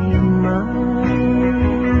ngày mai.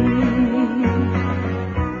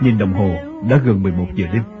 Nhìn đồng hồ đã gần 11 giờ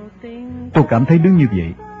đêm. Tôi cảm thấy đứng như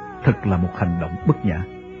vậy thật là một hành động bất nhã.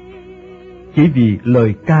 Chỉ vì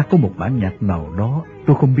lời ca có một bản nhạc nào đó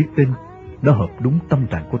tôi không biết tên, đã hợp đúng tâm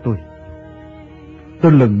trạng của tôi.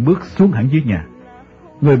 Tôi lần bước xuống hẳn dưới nhà.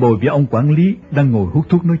 Người bồi và ông quản lý đang ngồi hút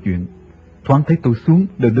thuốc nói chuyện. Thoáng thấy tôi xuống,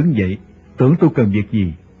 đều đứng dậy, tưởng tôi cần việc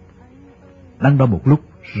gì. Đắn đo một lúc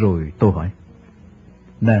rồi tôi hỏi: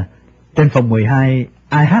 Nè, trên phòng 12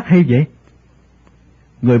 ai hát hay vậy?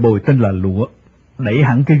 Người bồi tên là Lụa đẩy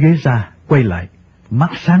hẳn cái ghế ra, quay lại, mắt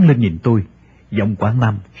sáng lên nhìn tôi, giọng Quảng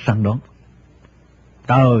Nam săn đón: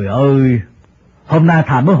 Trời ơi, hôm nay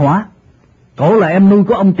Thà mới hỏa. Cổ là em nuôi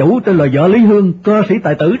của ông chủ tên là vợ Lý Hương, cơ sĩ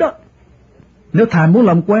tài tử đó. Nếu Thà muốn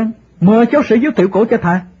làm quen, mời cháu sẽ giới thiệu cổ cho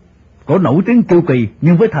Thà. Cổ nổi tiếng kiêu kỳ,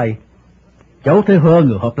 nhưng với thầy, cháu thấy hơ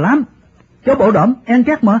người hợp lắm. Cháu bảo đảm, ăn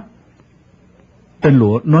chắc mà. Tên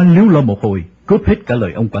Lụa nói líu lo một hồi, cướp hết cả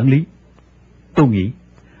lời ông quản lý. Tôi nghĩ,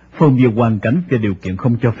 phần vì hoàn cảnh và điều kiện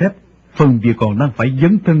không cho phép, phần vì còn đang phải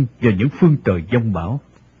dấn thân vào những phương trời giông bão,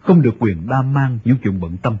 không được quyền đa mang những chuyện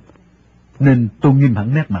bận tâm, nên tôi nghiêm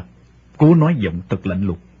hẳn nét mặt, cố nói giọng thật lạnh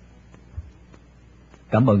lùng: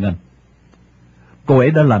 Cảm ơn anh. Cô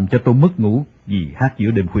ấy đã làm cho tôi mất ngủ vì hát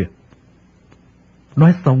giữa đêm khuya.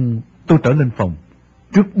 Nói xong, tôi trở lên phòng,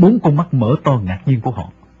 trước 4 con mắt mở to ngạc nhiên của họ.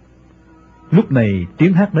 Lúc này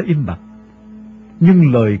tiếng hát đã im bặt,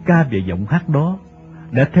 nhưng lời ca và giọng hát đó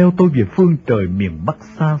đã theo tôi về phương trời miền Bắc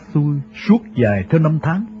xa xôi suốt dài theo năm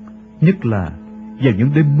tháng, nhất là vào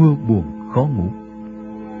những đêm mưa buồn khó ngủ.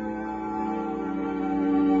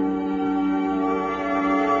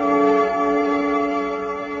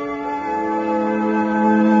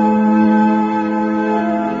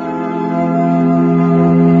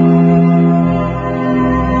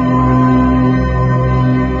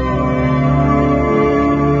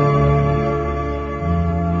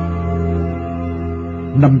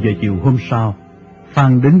 Giờ chiều hôm sau,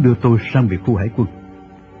 Phan đến đưa tôi sang biệt khu hải quân.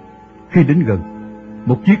 Khi đến gần,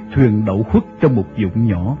 một chiếc thuyền đậu khuất trong một vũng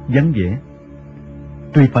nhỏ vắng vẻ.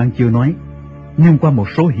 Tuy Phan chưa nói, nhưng qua một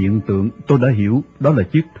số hiện tượng tôi đã hiểu đó là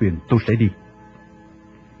chiếc thuyền tôi sẽ đi.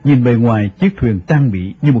 Nhìn bề ngoài, chiếc thuyền trang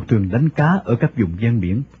bị như một thuyền đánh cá ở các vùng ven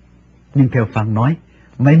biển. Nhưng theo Phan nói,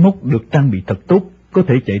 máy móc được trang bị thật tốt, có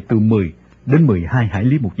thể chạy từ 10 đến 12 hải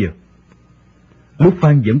lý một giờ. Lúc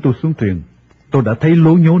Phan dẫn tôi xuống thuyền, tôi đã thấy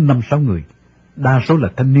lố nhố 5-6 người, đa số là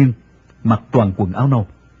thanh niên, mặc toàn quần áo nâu.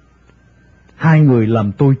 2 người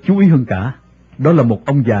làm tôi chú ý hơn cả, đó là một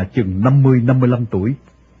ông già chừng 50-55 tuổi,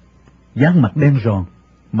 dáng mặt đen ròn,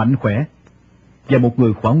 mạnh khỏe, và một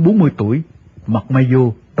người khoảng 40 tuổi, mặc may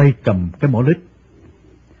vô, tay cầm cái mỏ lít.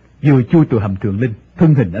 Vừa chui từ hầm thuyền lên,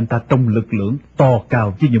 thân hình anh ta trông lực lưỡng, to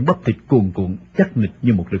cao với những bắp thịt cuồn cuộn, chắc nịch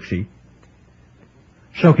như một lực sĩ.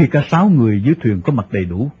 Sau khi cả 6 người dưới thuyền có mặt đầy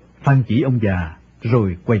đủ, Phan chỉ ông già,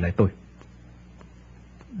 rồi quay lại tôi: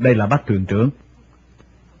 Đây là bác thuyền trưởng.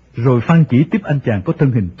 Rồi Phan chỉ tiếp anh chàng có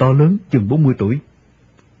thân hình to lớn, chừng 40 tuổi.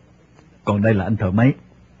 Còn đây là anh thợ máy.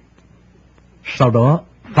 Sau đó,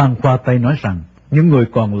 Phan khoa tay nói rằng những người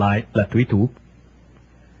còn lại là thủy thủ.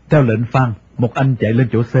 Theo lệnh Phan, một anh chạy lên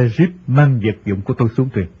chỗ xe jeep mang vật dụng của tôi xuống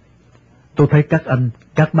thuyền. Tôi thấy các anh,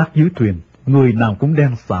 các bác dưới thuyền, người nào cũng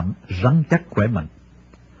đen sạm, rắn chắc khỏe mạnh.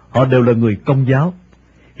 Họ đều là người Công giáo,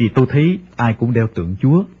 vì tôi thấy ai cũng đeo tượng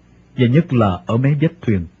Chúa, và nhất là ở mấy vách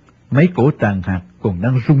thuyền, mấy cổ tràng hạt còn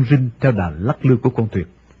đang rung rinh theo đà lắc lư của con thuyền.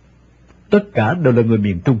 Tất cả đều là người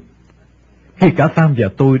miền Trung. Khi cả Phan và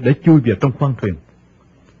tôi đã chui vào trong khoang thuyền,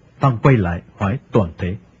 Phan quay lại hỏi toàn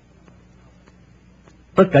thể: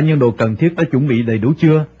 Tất cả những đồ cần thiết đã chuẩn bị đầy đủ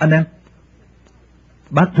chưa, anh em?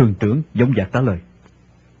 Bác thuyền trưởng dõng dạc trả lời: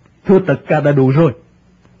 Thưa, tất cả đã đủ rồi.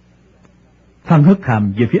 Phan hất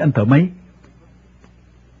hàm về phía anh thợ máy.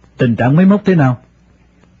 Tình trạng máy móc thế nào?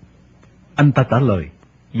 Anh ta trả lời,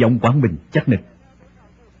 giọng Quảng Bình chắc nịch.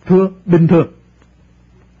 Thưa, bình thường.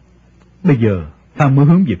 Bây giờ Phan mới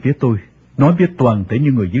hướng về phía tôi, nói với toàn thể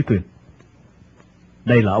những người dưới thuyền.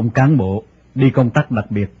 Đây là ông cán bộ đi công tác đặc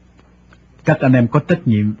biệt. Các anh em có trách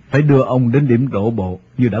nhiệm phải đưa ông đến điểm đổ bộ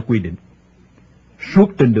như đã quy định.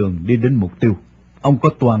 Suốt trên đường đi đến mục tiêu, ông có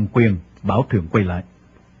toàn quyền bảo thuyền quay lại.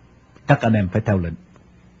 Các anh em phải theo lệnh.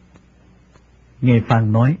 Nghe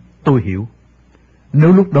Phan nói, tôi hiểu.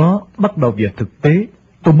 Nếu lúc đó bắt đầu về thực tế,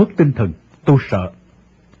 tôi mất tinh thần, tôi sợ.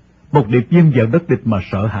 Một điệp viên vào đất địch mà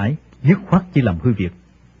sợ hãi, dứt khoát chỉ làm hư việc,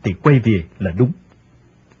 thì quay về là đúng.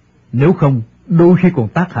 Nếu không, đôi khi còn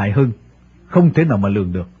tác hại hơn, không thể nào mà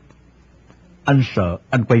lường được. Anh sợ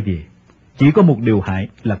anh quay về, chỉ có một điều hại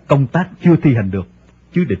là công tác chưa thi hành được,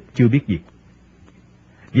 chứ địch chưa biết gì.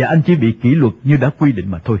 Và anh chỉ bị kỷ luật như đã quy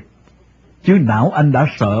định mà thôi. Chứ não anh đã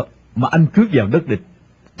sợ mà anh cướp vào đất địch,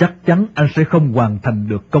 chắc chắn anh sẽ không hoàn thành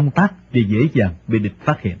được công tác vì dễ dàng bị địch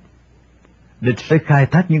phát hiện. Địch sẽ khai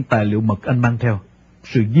thác những tài liệu mật anh mang theo,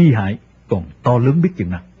 sự di hại còn to lớn biết chừng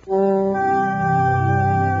nào.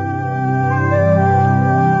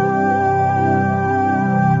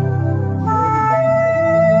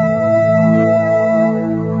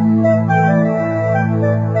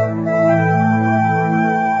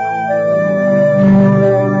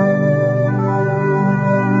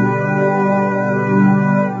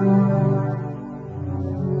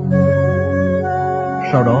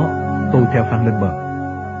 Sau đó, tôi theo Phan lên bờ.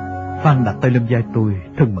 Phan đặt tay lên vai tôi,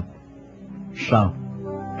 thân mật. Sao?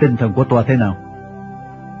 Tinh thần của Toa thế nào?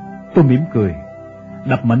 Tôi mỉm cười,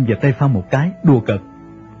 đập mạnh vào tay Phan một cái, đùa cợt.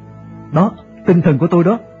 Đó, tinh thần của tôi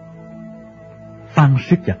đó. Phan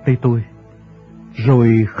siết chặt tay tôi.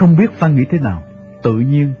 Rồi không biết Phan nghĩ thế nào, tự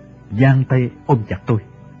nhiên giang tay ôm chặt tôi.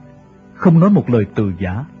 Không nói một lời từ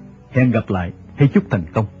giã, hẹn gặp lại hay chúc thành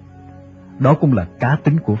công. Đó cũng là cá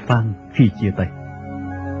tính của Phan khi chia tay.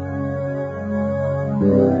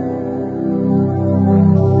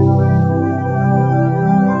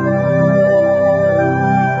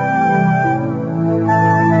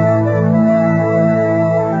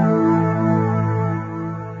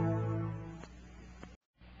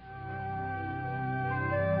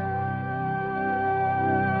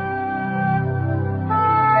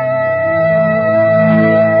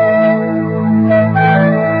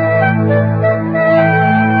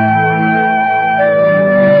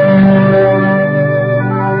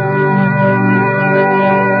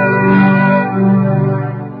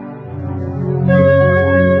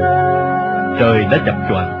 Trời đã chập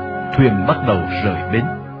choạng, thuyền bắt đầu rời bến.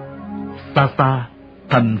 Xa xa,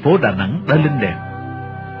 thành phố Đà Nẵng đã lên đèn.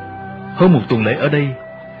 Hơn một tuần lễ ở đây,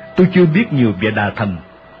 tôi chưa biết nhiều về Đà Thành,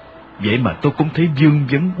 vậy mà tôi cũng thấy vương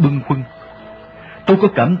vấn bâng khuâng. Tôi có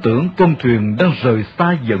cảm tưởng con thuyền đang rời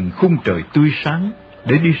xa dần khung trời tươi sáng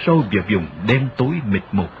để đi sâu vào vùng đen tối mịt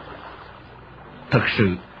mù. Thật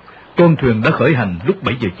sự, con thuyền đã khởi hành lúc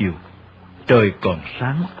 7 giờ chiều, trời còn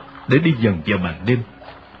sáng để đi dần vào màn đêm,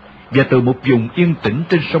 và từ một vùng yên tĩnh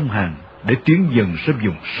trên sông Hàn để tiến dần sang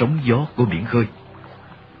vùng sóng gió của biển khơi.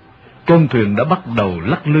 Con thuyền đã bắt đầu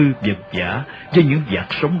lắc lư vật vã với những vạt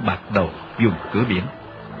sóng bạc đầu vùng cửa biển.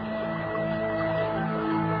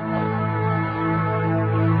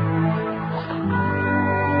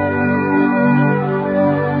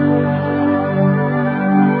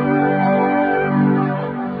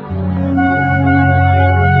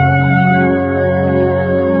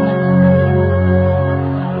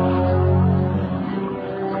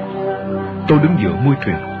 Tôi đứng giữa mui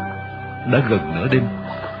thuyền. Đã gần nửa đêm,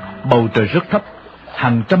 bầu trời rất thấp,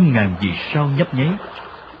 hàng trăm ngàn vì sao nhấp nháy.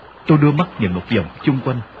 Tôi đưa mắt nhìn một vòng chung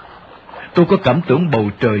quanh. Tôi có cảm tưởng bầu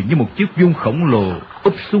trời như một chiếc vuông khổng lồ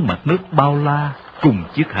úp xuống mặt nước bao la, cùng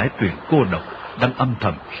chiếc hải thuyền cô độc đang âm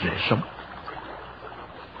thầm rẽ sóng.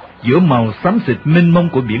 Giữa màu xám xịt mênh mông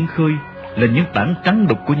của biển khơi là những tảng trắng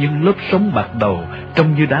đục của những lớp sóng bạc đầu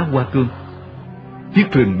trông như đá hoa cương. Chiếc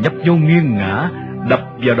thuyền nhấp nhô nghiêng ngã, đập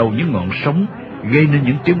vào đầu những ngọn sóng, gây nên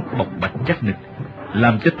những tiếng bộc bạch chắc nịch,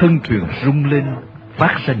 làm cho thân thuyền rung lên,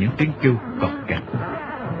 phát ra những tiếng kêu cọt kẹt.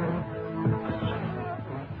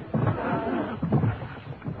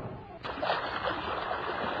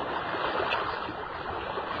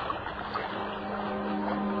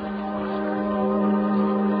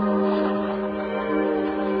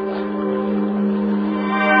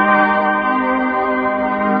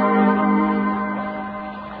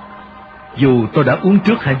 Dù tôi đã uống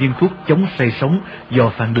trước 2 viên thuốc chống say sóng do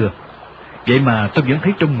Phan đưa, vậy mà tôi vẫn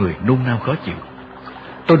thấy trong người nôn nao khó chịu.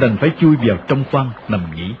 Tôi đành phải chui vào trong khoang nằm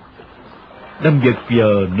nghỉ. Đang vật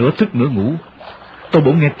giờ nửa thức nửa ngủ, tôi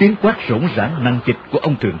bỗng nghe tiếng quát rỗng rãng nặng trịch của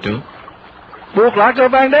ông thuyền trưởng. Buộc lại cờ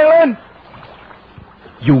vàng đen lên!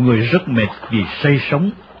 Dù người rất mệt vì say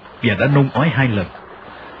sóng và đã nôn ói 2 lần,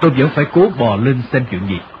 tôi vẫn phải cố bò lên xem chuyện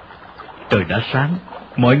gì. Trời đã sáng,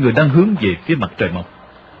 mọi người đang hướng về phía mặt trời mọc.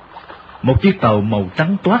 Một chiếc tàu màu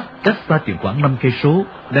trắng toát cách xa chừng khoảng 5 cây số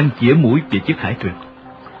đang chĩa mũi về chiếc hải thuyền.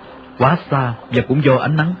 Quá xa và cũng do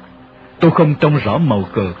ánh nắng, tôi không trông rõ màu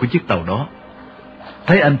cờ của chiếc tàu đó.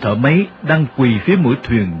 Thấy anh thợ máy đang quỳ phía mũi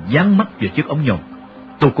thuyền dán mắt vào chiếc ống nhòm,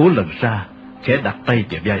 tôi cố lần ra, khẽ đặt tay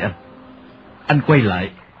vào vai anh. Anh quay lại,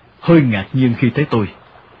 hơi ngạc nhiên khi thấy tôi.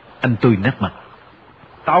 Anh tươi nét mặt.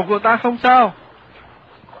 Tàu của ta không sao.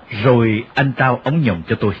 Rồi anh trao ống nhòm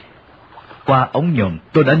cho tôi. Qua ống nhòm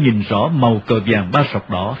tôi đã nhìn rõ màu cờ vàng 3 sọc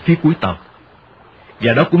đỏ phía cuối tàu.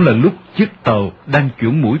 Và đó cũng là lúc chiếc tàu đang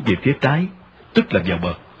chuyển mũi về phía trái, tức là vào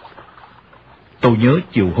bờ. Tôi nhớ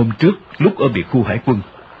chiều hôm trước, lúc ở biệt khu hải quân,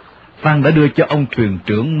 Phan đã đưa cho ông thuyền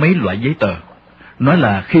trưởng mấy loại giấy tờ, nói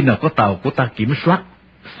là khi nào có tàu của ta kiểm soát,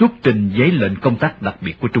 xuất trình giấy lệnh công tác đặc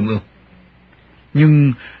biệt của Trung ương.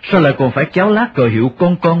 Nhưng sao lại còn phải kéo lá cờ hiệu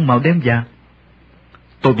con màu đen vàng?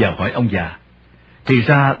 Tôi vào hỏi ông già, thì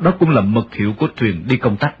ra đó cũng là mật hiệu của thuyền đi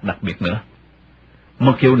công tác đặc biệt nữa.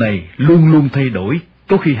 Mật hiệu này luôn luôn thay đổi,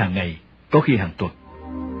 có khi hàng ngày, có khi hàng tuần.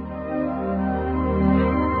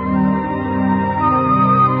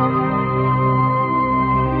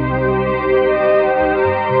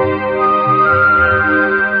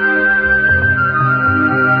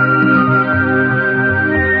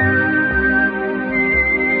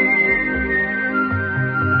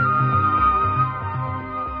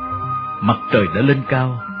 Mặt trời đã lên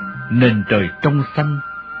cao, nền trời trong xanh,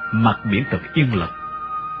 mặt biển thật yên lặng.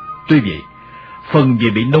 Tuy vậy, phần vì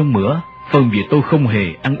bị nôn mửa, phần vì tôi không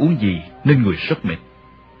hề ăn uống gì nên người rất mệt.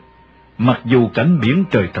 Mặc dù cảnh biển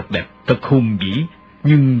trời thật đẹp, thật hùng vĩ,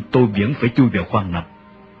 nhưng tôi vẫn phải chui vào khoang nằm.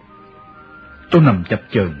 Tôi nằm chập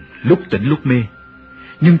chờn, lúc tỉnh lúc mê,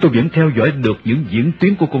 nhưng tôi vẫn theo dõi được những diễn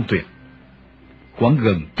tiến của con thuyền. Khoảng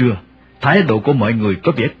gần trưa, thái độ của mọi người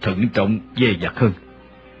có vẻ thận trọng, dè dặt hơn.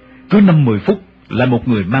 Cứ 5-10 phút lại một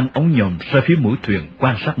người mang ống nhòm ra phía mũi thuyền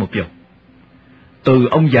quan sát một vòng. Từ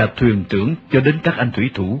ông già thuyền trưởng cho đến các anh thủy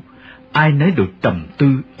thủ, ai nấy đều trầm tư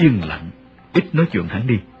yên lặng, ít nói chuyện hẳn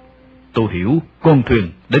đi. Tôi hiểu con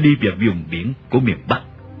thuyền đã đi vào vùng biển của miền Bắc.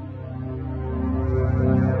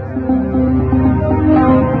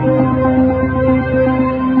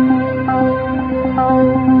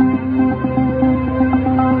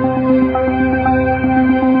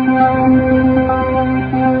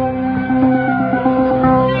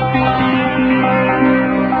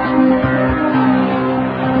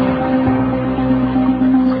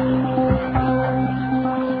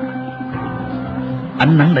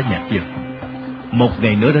 Ánh nắng đã nhạt dần. Một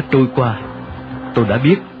ngày nữa đã trôi qua. Tôi đã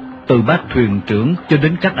biết, từ bác thuyền trưởng cho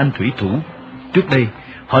đến các anh thủy thủ, trước đây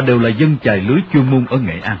họ đều là dân chài lưới chuyên môn ở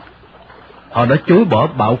Nghệ An. Họ đã chối bỏ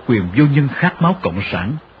bạo quyền vô nhân khát máu cộng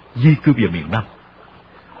sản, di cư về miền Nam.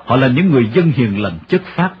 Họ là những người dân hiền lành chất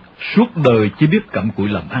phác, suốt đời chỉ biết cặm cụi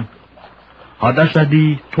làm ăn. Họ đã ra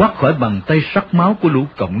đi thoát khỏi bàn tay sắc máu của lũ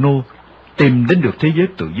cộng nô, tìm đến được thế giới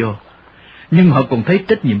tự do. Nhưng họ còn thấy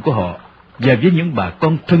trách nhiệm của họ và với những bà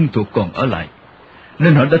con thân thuộc còn ở lại,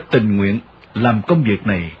 nên họ đã tình nguyện làm công việc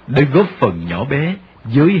này để góp phần nhỏ bé,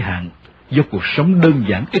 giới hạn do cuộc sống đơn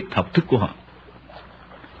giản ít học thức của họ.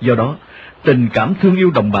 Do đó, tình cảm thương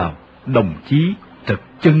yêu đồng bào, đồng chí thật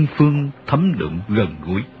chân phương, thấm đượm, gần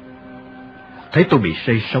gũi. Thấy tôi bị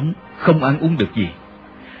say sóng, không ăn uống được gì,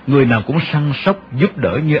 người nào cũng săn sóc giúp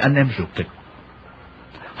đỡ như anh em ruột thịt.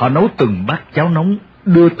 Họ nấu từng bát cháo nóng,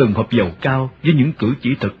 đưa từng hộp dầu cao với những cử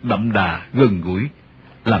chỉ thật đậm đà, gần gũi,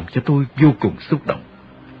 làm cho tôi vô cùng xúc động.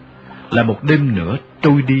 Là một đêm nữa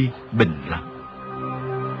trôi đi bình lặng.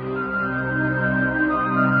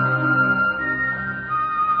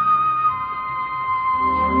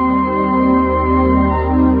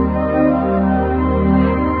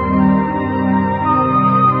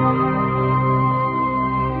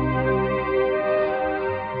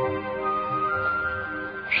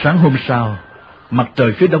 Sáng hôm sau, mặt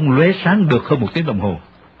trời phía đông lóe sáng được hơn 1 tiếng đồng hồ,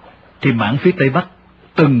 thì mảng phía tây bắc,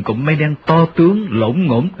 từng cụm mây đen to tướng lổn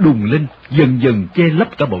ngổn đùng lên, dần dần che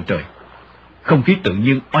lấp cả bầu trời. Không khí tự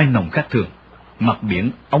nhiên oai nồng khác thường, mặt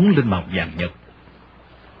biển óng lên màu vàng nhật.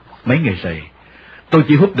 Mấy ngày rày, tôi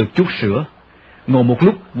chỉ hút được chút sữa, ngồi một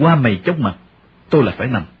lúc qua mày chóng mặt, tôi lại phải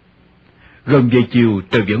nằm. Gần về chiều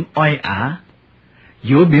trời vẫn oai ả,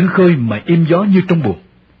 giữa biển khơi mà im gió như trong buồng.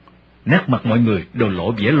 Nét mặt mọi người đều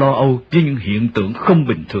lộ vẻ lo âu với những hiện tượng không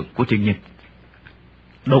bình thường của thiên nhiên.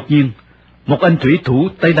 Đột nhiên, một anh thủy thủ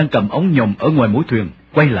tay đang cầm ống nhòm ở ngoài mũi thuyền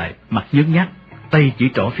quay lại, mặt nhớn nhác, tay chỉ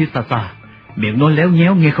trỏ phía xa xa, miệng nói léo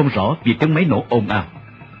nhéo nghe không rõ vì tiếng máy nổ ồn ào.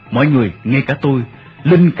 Mọi người, ngay cả tôi,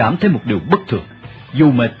 linh cảm thấy một điều bất thường.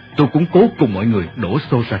 Dù mệt, tôi cũng cố cùng mọi người đổ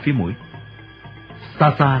xô ra phía mũi.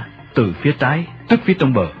 Xa xa, từ phía trái, tức phía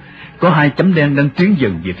trong bờ, có 2 chấm đen đang tiến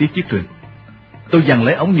dần về phía chiếc thuyền. Tôi giằng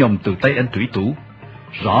lấy ống nhòm từ tay anh thủy thủ.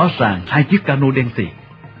 Rõ ràng 2 chiếc cano đen xì.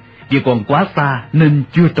 Vì còn quá xa nên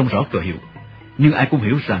chưa trông rõ cờ hiệu, nhưng ai cũng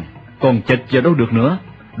hiểu rằng còn chệch vào đâu được nữa.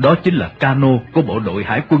 Đó chính là cano của bộ đội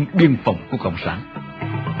hải quân biên phòng của Cộng sản.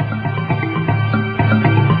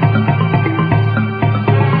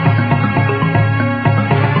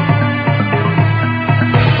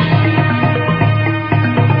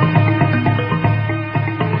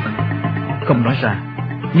 Không nói ra,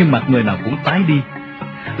 nhưng mặt người nào cũng tái đi.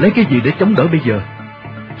 Lấy cái gì để chống đỡ bây giờ?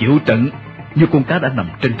 Chịu trận như con cá đã nằm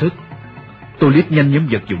trên thức. Tôi liếc nhanh những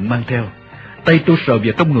vật dụng mang theo. Tay tôi sờ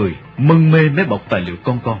vào trong người, mân mê mấy bọc tài liệu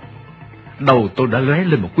con. Đầu tôi đã lóe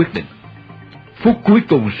lên một quyết định. Phút cuối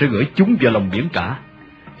cùng sẽ gửi chúng vào lòng biển cả,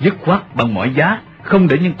 dứt khoát bằng mọi giá, không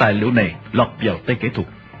để những tài liệu này lọt vào tay kẻ thù.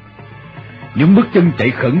 Những bước chân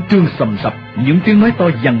chạy khẩn trương sầm sập, những tiếng nói to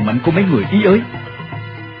dằn mạnh của mấy người ý ới.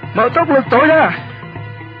 Mở tốc lực trội ra,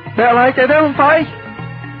 đè lại chạy theo không phải,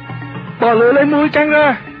 bò lửa lấy mũi căng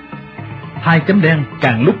ra. 2 chấm đen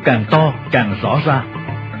càng lúc càng to, càng rõ ra.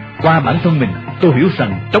 Qua bản thân mình, tôi hiểu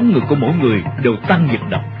rằng trống ngực của mỗi người đều tăng nhịp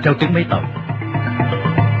đập theo tiếng máy tàu.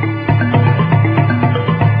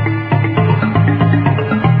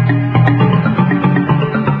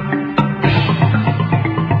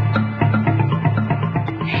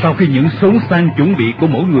 Sau khi những số sang chuẩn bị của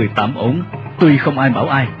mỗi người tạm ổn, tuy không ai bảo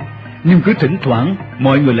ai, nhưng cứ thỉnh thoảng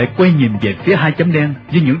mọi người lại quay nhìn về phía 2 chấm đen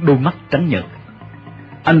với những đôi mắt trắng nhợt.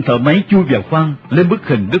 Anh thợ máy chui vào khoang lên bức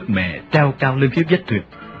hình Đức Mẹ treo cao lên phía vách thuyền.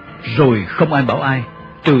 Rồi không ai bảo ai,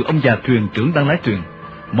 trừ ông già thuyền trưởng đang lái thuyền.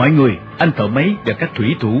 Mọi người, anh thợ máy và các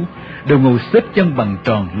thủy thủ đều ngồi xếp chân bằng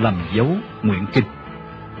tròn làm dấu nguyện kinh.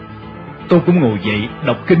 Tôi cũng ngồi dậy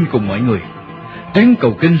đọc kinh cùng mọi người. Tiếng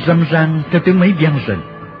cầu kinh râm ran theo tiếng máy vang rền.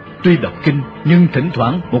 Tuy đọc kinh nhưng thỉnh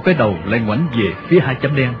thoảng một cái đầu lại ngoảnh về phía 2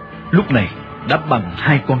 chấm đen, lúc này đã bằng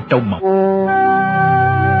 2 con trâu mọc.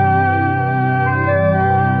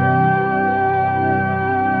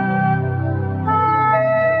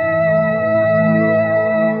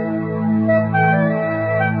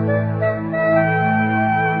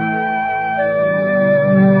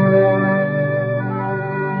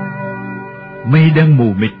 Mây đang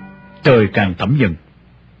mù mịt, trời càng thẫm dần.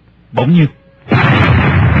 Bỗng nhiên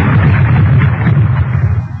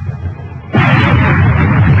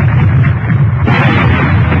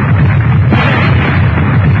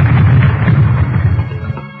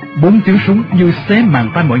bốn tiếng súng như xé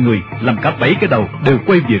màng tai mọi người, làm cả 7 cái đầu đều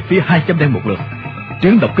quay về phía 2 chấm đen một lượt.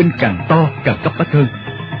 Tiếng đọc kinh càng to, càng cấp bách hơn.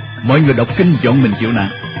 Mọi người đọc kinh dọn mình chịu nạn.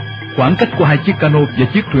 Khoảng cách của 2 chiếc cano và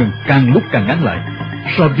chiếc thuyền càng lúc càng ngắn lại.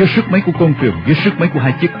 So với sức máy của con thuyền với sức máy của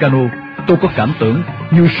 2 chiếc cano, tôi có cảm tưởng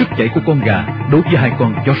như sức chạy của con gà đối với 2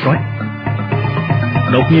 con chó sói.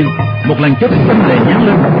 Đột nhiên, một làn chớp xanh lè nhán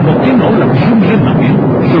lên, một tiếng nổ làm rung lên mặt biển,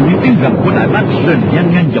 rồi những tiếng gầm của đại bác rền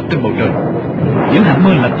ngang ngang dọc trên bầu trời. Những hạt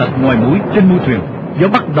mưa lạch tạch ngoài mũi trên mui thuyền, gió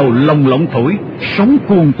bắt đầu lồng lộng thổi, sóng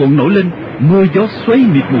cuồn cuộn nổi lên, mưa gió xoáy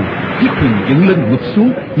mịt mù, chiếc thuyền dựng lên ngụp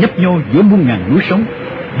xuống, nhấp nhô giữa muôn ngàn núi sóng.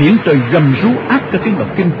 Biển trời gầm rú át cả tiếng đọc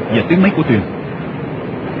kinh và tiếng máy của thuyền.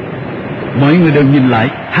 Mọi người đều nhìn lại,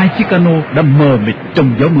 2 chiếc cano đã mờ mịt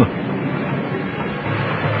trong gió mưa.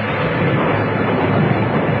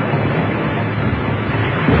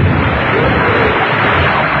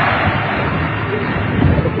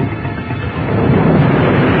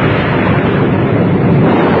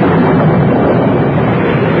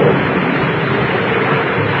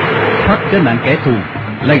 Thoát cái nạn kẻ thù,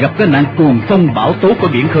 lại gặp cái nạn cuồng phong bão tố của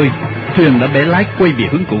biển khơi. Thuyền đã bẻ lái quay về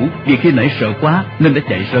hướng cũ, vì khi nãy sợ quá nên đã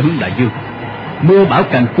chạy ra hướng đại dương. Mưa bão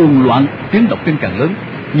càng cuồng loạn, tiếng đọc kinh càng lớn.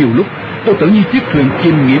 Nhiều lúc tôi tưởng như chiếc thuyền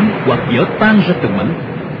chìm nghiễm hoặc vỡ tan ra từng mảnh.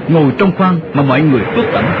 Ngồi trong khoang mà mọi người ướt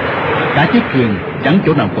đẫm, cả chiếc thuyền chẳng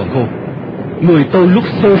chỗ nào còn khô. Người tôi lúc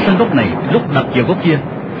xô sang góc này, lúc đập vào góc kia.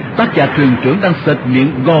 Tác giả thuyền trưởng đang sệt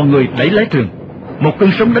miệng gò người đẩy lái thuyền. Một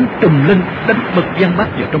cơn sóng đánh trùm lên, đánh bật Giang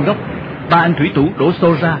bác vào trong góc. 3 anh thủy thủ đổ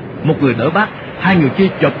xô ra, một người đỡ bác, 2 người kia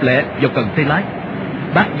chộp lẹ vào cần tay lái.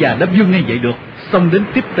 Bác già đã vươn ngay dậy được, xông đến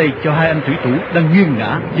tiếp tay cho 2 anh thủy thủ đang nghiêng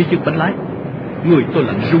ngã dưới chân bánh lái. Người tôi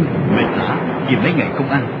lạnh run, mệt lả vì mấy ngày không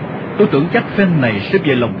ăn. Tôi tưởng chắc phen này sẽ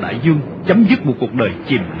về lòng đại dương, chấm dứt một cuộc đời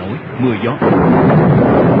chìm nổi mưa gió.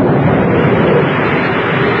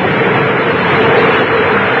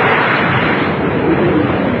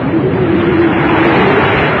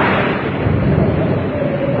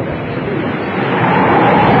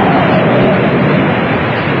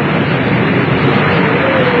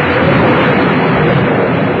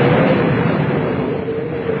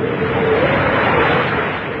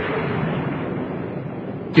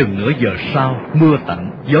 Chừng nửa giờ sau, mưa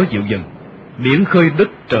tạnh, gió dịu dần, biển khơi đất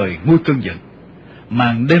trời nguôi cơn giận.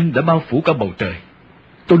 Màn đêm đã bao phủ cả bầu trời.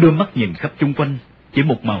 Tôi đưa mắt nhìn khắp chung quanh, chỉ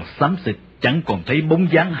một màu xám xịt, chẳng còn thấy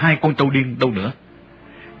bóng dáng hai con trâu điên đâu nữa.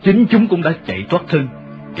 Chính chúng cũng đã chạy thoát thân,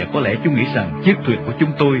 và có lẽ chúng nghĩ rằng chiếc thuyền của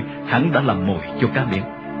chúng tôi hẳn đã làm mồi cho cá biển.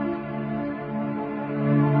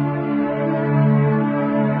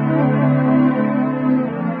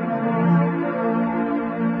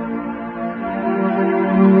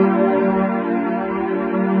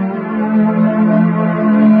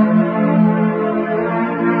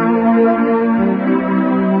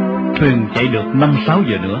 Thuyền chạy được 5-6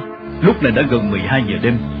 giờ nữa, lúc này đã gần 12 giờ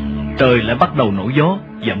đêm. Trời lại bắt đầu nổi gió,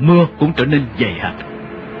 và mưa cũng trở nên dày hạt.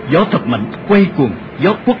 Gió thật mạnh, quay cuồng,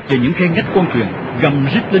 gió quất vào những khe ngách con thuyền, gầm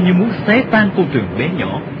rít lên như muốn xé tan con thuyền bé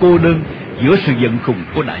nhỏ, cô đơn giữa sự giận khùng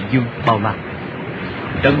của đại dương bao la.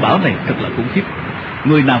 Trận bão này thật là khủng khiếp,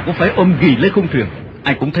 người nào cũng phải ôm ghì lấy khung thuyền.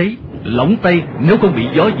 Ai cũng thấy lỏng tay, nếu không bị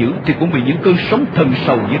gió dữ thì cũng bị những cơn sóng thần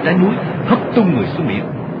sầu như trái núi hất tung người xuống biển.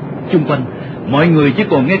 Chung quanh mọi người chỉ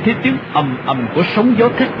còn nghe thấy tiếng ầm ầm của sóng gió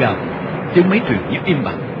thét gào, tiếng mấy thuyền như im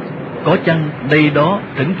bặt. Có chăng đây đó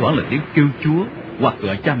thỉnh thoảng là tiếng kêu Chúa hoặc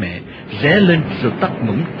gọi cha mẹ rẽ lên rồi tắt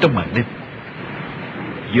ngủm trong màn đêm.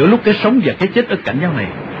 Giữa lúc cái sống và cái chết ở cạnh nhau này,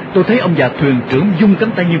 tôi thấy ông già thuyền trưởng vung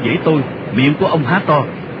cánh tay như vẫy tôi, miệng của ông há to.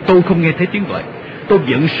 Tôi không nghe thấy tiếng gọi. Tôi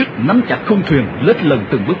vận sức nắm chặt khung thuyền, lết lần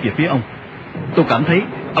từng bước về phía ông. Tôi cảm thấy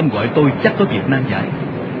ông gọi tôi chắc có việc nan giải.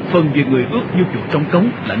 Phần vì người ướt như chuột trong cống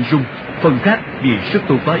lạnh run, phần khác vì sức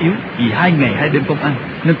tôi quá yếu, vì 2 ngày 2 đêm không ăn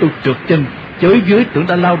nên tôi trượt chân, chới với tưởng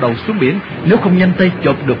đã lao đầu xuống biển nếu không nhanh tay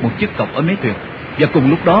chộp được một chiếc cọc ở mé thuyền. Và cùng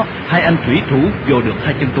lúc đó 2 anh thủy thủ vồ được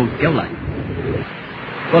 2 chân tôi kéo lại.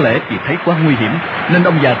 Có lẽ vì thấy quá nguy hiểm nên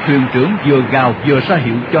ông già thuyền trưởng vừa gào vừa ra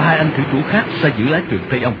hiệu cho 2 anh thủy thủ khác ra giữ lái thuyền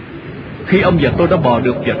thay ông. Khi ông và tôi đã bò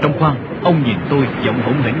được vào trong khoang, ông nhìn tôi giọng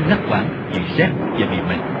hỗn hển ngắt quãng vì rét và bị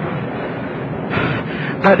mệt.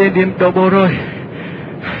 Đã đến điểm đổ bộ rồi.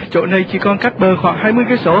 Chỗ này chỉ còn cách bờ khoảng 20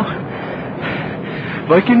 cây số.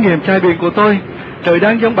 Với kinh nghiệm trai biển của tôi, trời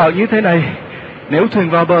đang giông bão như thế này, nếu thuyền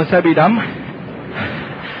vào bờ sẽ bị đắm.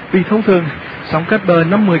 Vì thông thường sóng cách bờ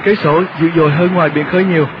 5-10 cây số dữ dội hơn ngoài biển khơi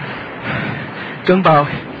nhiều. Cơn bão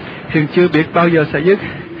hiện chưa biết bao giờ sẽ dứt.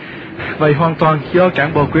 Vậy hoàn toàn do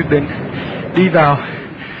cán bộ quyết định đi vào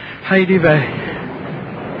hay đi về.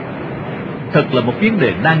 Thật là một vấn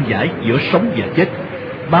đề nan giải giữa sống và chết.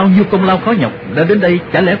 Bao nhiêu công lao khó nhọc đã đến đây,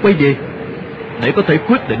 chả lẽ quay về? Để có thể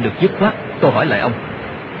quyết định được dứt khoát, tôi hỏi lại ông: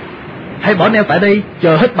 hay bỏ neo tại đây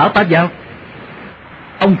chờ hết bão ta vào?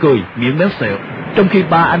 Ông cười miệng méo xẹo, trong khi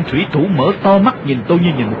 3 anh thủy thủ mở to mắt nhìn tôi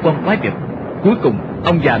như nhìn một con quái vật. Cuối cùng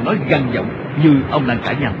ông già nói gằn giọng như ông đang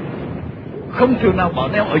cãi nhau: không thuyền nào bỏ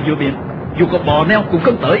neo ở giữa biển, dù có bò neo cũng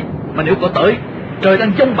không tới. Mà nếu có tới, trời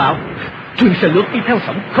đang giông bão, thuyền sẽ lướt đi theo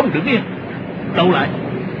sóng không đứng yên. Đâu lại,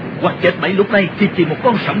 hoặc chết bảy lúc này thì chỉ một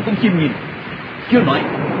con sóng cũng chim nhìn. Chưa nói,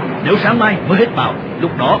 nếu sáng mai mới hết bão,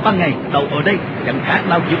 lúc đó ban ngày đậu ở đây chẳng khác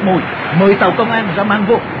nào giết mồi, mời tàu công an ra mang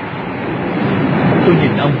vô. Tôi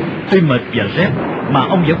nhìn ông, tuy mệt và rét mà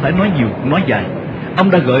ông vẫn phải nói nhiều nói dài.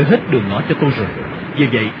 Ông đã gợi hết đường ngõ cho tôi rồi. Vì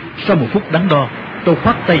vậy sau một phút đắn đo, tôi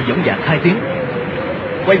khoát tay dõng dạc 2 tiếng: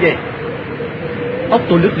 quay về. Óc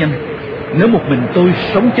tôi lướt nhanh. Nếu một mình tôi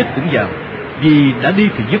sống chết cũng vào, vì đã đi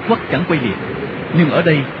thì dứt khoát chẳng quay về. Nhưng ở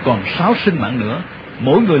đây còn 6 sinh mạng nữa,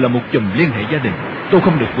 mỗi người là một chùm liên hệ gia đình, tôi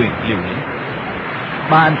không được quyền liều lĩnh.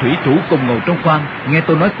 3 anh thủy thủ cùng ngồi trong khoang, nghe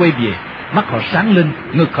tôi nói quay về, mắt họ sáng lên,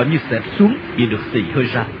 ngực họ như xẹp xuống vì được xì hơi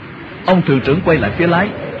ra. Ông thuyền trưởng quay lại phía lái,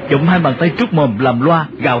 chụm 2 bàn tay trước mồm làm loa,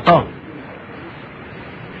 gào to: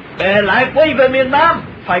 bè lại quay về miền Nam,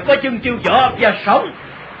 phải có chân chiêu gió và sóng.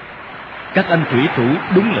 Các anh thủy thủ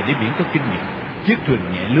đúng là đi biển có kinh nghiệm. Chiếc thuyền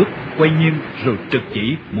nhẹ lướt, quay nghiêng rồi trực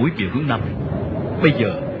chỉ mũi về hướng Nam. Bây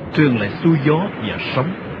giờ thuyền lại xuôi gió và sóng.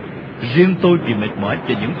 Riêng tôi vì mệt mỏi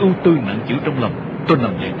và những ưu tư nặng chịu trong lòng, tôi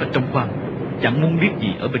nằm liệt ở trong khoang, chẳng muốn biết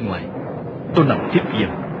gì ở bên ngoài. Tôi nằm thiếp dần,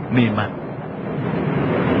 mê man.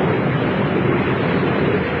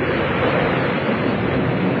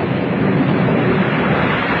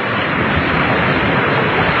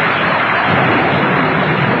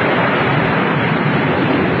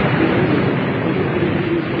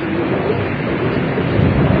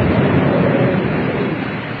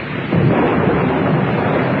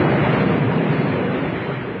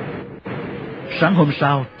 Sáng hôm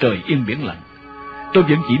sau, trời yên biển lặng. Tôi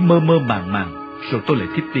vẫn chỉ mơ mơ màng màng, rồi tôi lại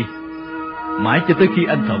thiếp đi. Mãi cho tới khi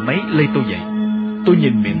anh thợ máy lay tôi dậy. Tôi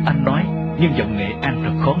nhìn miệng anh nói, nhưng giọng nghệ an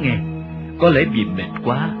thật khó nghe. Có lẽ vì mệt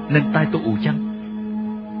quá nên tai tôi ù chăng.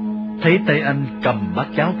 Thấy tay anh cầm bát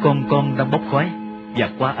cháo con đang bốc khói, và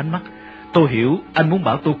qua ánh mắt, tôi hiểu anh muốn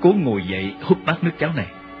bảo tôi cố ngồi dậy húp bát nước cháo này.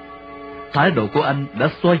 thái độ của anh đã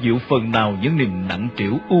xoa dịu phần nào những niềm nặng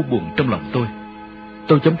trĩu u buồn trong lòng tôi.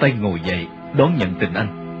 Tôi chống tay ngồi dậy, đón nhận tình anh.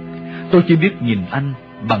 Tôi chỉ biết nhìn anh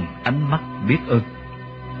bằng ánh mắt biết ơn.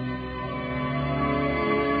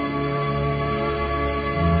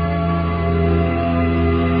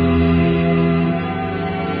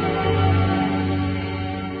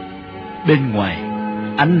 Bên ngoài,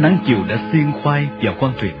 ánh nắng chiều đã xiên khoai vào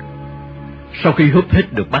khoang thuyền. Sau khi húp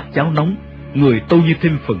hết được bát cháo nóng, người tôi như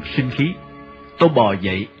thêm phần sinh khí. Tôi bò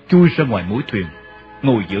dậy, chui ra ngoài mũi thuyền,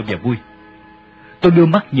 ngồi dựa vào vui. Tôi đưa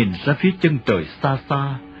mắt nhìn ra phía chân trời xa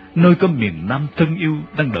xa, nơi có miền Nam thân yêu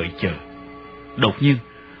đang đợi chờ. Đột nhiên,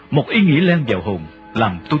 một ý nghĩ len vào hồn,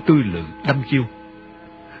 làm tôi tươi lự đăm chiêu.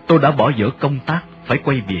 Tôi đã bỏ dở công tác, phải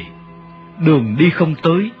quay về. Đường đi không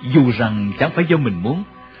tới, dù rằng chẳng phải do mình muốn,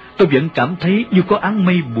 tôi vẫn cảm thấy như có áng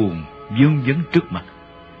mây buồn vương vấn trước mặt.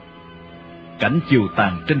 Cảnh chiều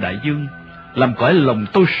tàn trên đại dương làm cõi lòng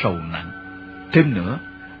tôi sầu nặng. Thêm nữa,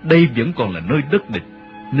 đây vẫn còn là nơi đất địch,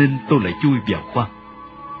 nên tôi lại chui vào khoang.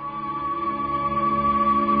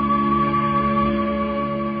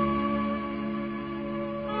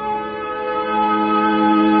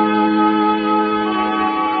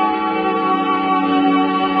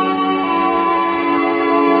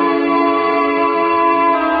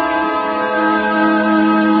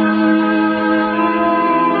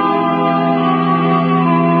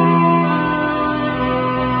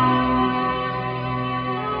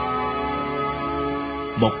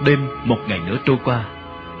 Một đêm, một ngày nữa trôi qua.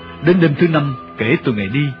 Đến đêm thứ 5 kể từ ngày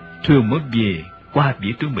đi, thuyền mới về qua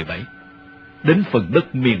vĩ tuyến 17, đến phần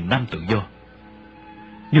đất miền Nam tự do.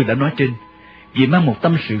 Như đã nói trên, vì mang một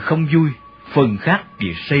tâm sự không vui, phần khác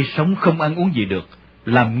vì say sóng không ăn uống gì được,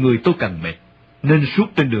 làm người tôi càng mệt, nên suốt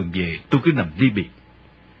trên đường về tôi cứ nằm ly bì.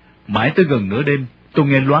 Mãi tới gần nửa đêm, tôi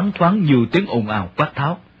nghe loáng thoáng nhiều tiếng ồn ào quát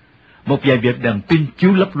tháo. Một vài vệt đèn pin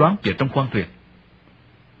chiếu lấp loáng vào trong khoang thuyền.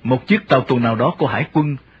 Một chiếc tàu tuần nào đó của hải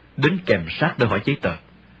quân đến kèm sát để hỏi giấy tờ,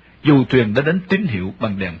 dù thuyền đã đánh tín hiệu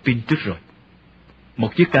bằng đèn pin trước rồi.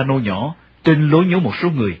 Một chiếc cano nhỏ trên lối nhố một số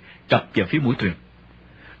người cập vào phía mũi thuyền.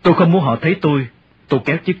 Tôi không muốn họ thấy tôi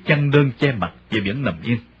kéo chiếc chăn đơn che mặt và vẫn nằm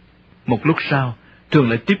yên. Một lúc sau, thuyền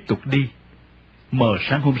lại tiếp tục đi. Mờ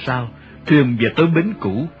sáng hôm sau, thuyền về tới bến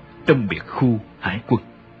cũ trong biệt khu hải quân.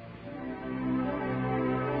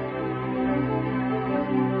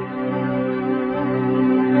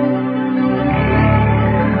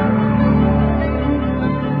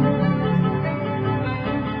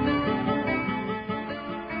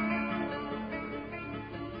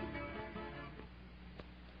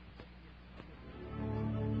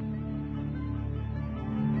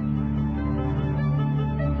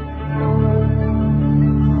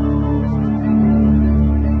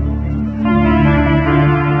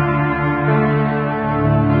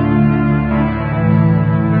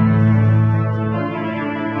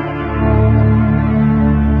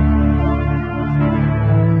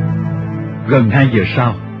 Gần 2 giờ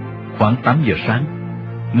sau, khoảng 8 giờ sáng,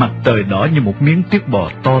 mặt trời đỏ như một miếng tiết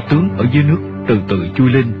bò to tướng ở dưới nước từ từ chui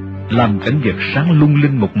lên, làm cảnh vật sáng lung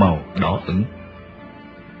linh một màu đỏ ửng.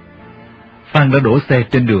 Phan đã đổ xe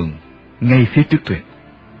trên đường, ngay phía trước thuyền.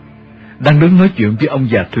 Đang đứng nói chuyện với ông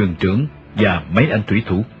già thuyền trưởng và mấy anh thủy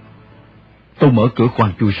thủ. Tôi mở cửa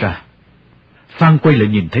khoang chui ra. Phan quay lại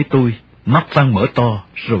nhìn thấy tôi, mắt Phan mở to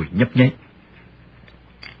rồi nhấp nháy.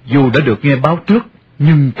 Dù đã được nghe báo trước,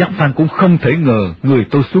 nhưng chắc Phan cũng không thể ngờ người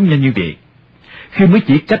tôi xuống nhanh như vậy, khi mới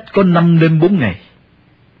chỉ cách có 5 đêm 4 ngày.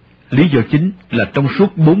 Lý do chính là trong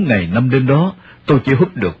suốt 4 ngày 5 đêm đó, tôi chỉ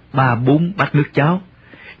húp được 3-4 bát nước cháo,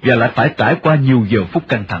 và lại phải trải qua nhiều giờ phút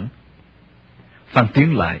căng thẳng. Phan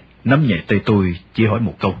tiến lại, nắm nhẹ tay tôi, chỉ hỏi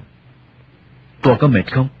một câu: "Tôi có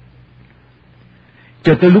mệt không?"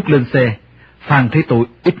 Cho tới lúc lên xe, Phan thấy tôi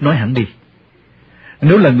ít nói hẳn đi.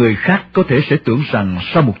 Nếu là người khác có thể sẽ tưởng rằng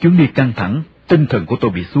sau một chuyến đi căng thẳng, tinh thần của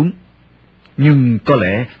tôi bị xuống. Nhưng có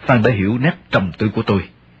lẽ Phan đã hiểu nét trầm tư của tôi,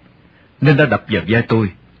 nên đã đập vào vai tôi,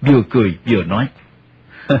 vừa cười vừa nói: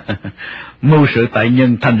 "Mưu sự tại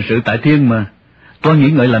nhân, thành sự tại thiên mà. Tôi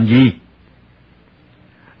nghĩ ngợi làm gì?"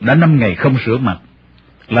 Đã 5 ngày không rửa mặt,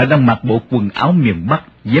 lại đang mặc bộ quần áo miền Bắc,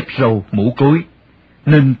 dép râu, mũ cối,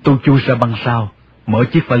 nên tôi chui ra băng sau, mở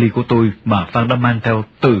chiếc vali của tôi mà Phan đã mang theo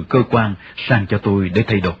từ cơ quan sang cho tôi để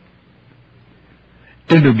thay đồ.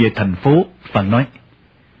 Trên đường về thành phố, Phan nói: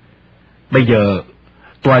 "Bây giờ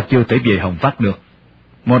Toa chưa thể về Hồng Phát được.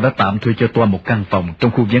 Mo đã tạm thuê cho Toa một căn phòng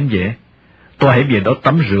trong khu vắng vẻ. Toa hãy về đó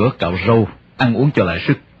tắm rửa, cạo râu, ăn uống cho lại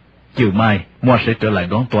sức. Chiều mai Mo sẽ trở lại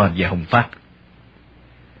đón Toa về Hồng Phát."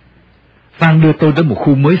 Phan đưa tôi đến một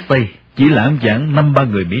khu mới xây, chỉ lãng vãng 5-3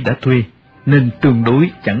 người Mỹ đã thuê, nên tương đối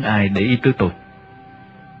chẳng ai để ý tới tôi.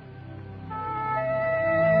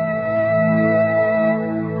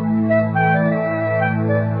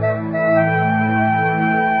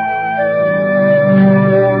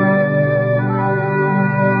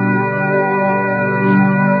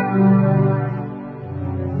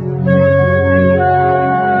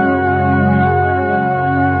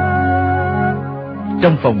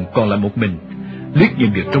 Trong phòng còn lại một mình, liếc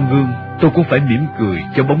nhìn việc trong gương, tôi cũng phải mỉm cười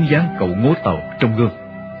cho bóng dáng cậu ngố tàu trong gương.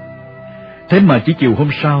 Thế mà chỉ chiều hôm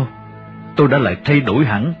sau, tôi đã lại thay đổi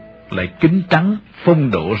hẳn, lại kính trắng,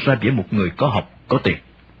 phong độ ra vẻ một người có học, có tiền.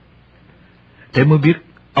 Thế mới biết,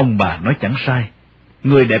 ông bà nói chẳng sai,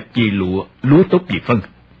 người đẹp vì lụa, lúa tốt vì phân.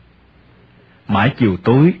 Mãi chiều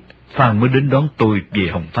tối, Phan mới đến đón tôi về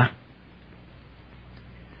Hồng Phát.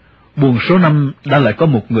 Buồng số 5 đã lại có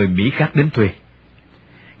một người Mỹ khác đến thuê.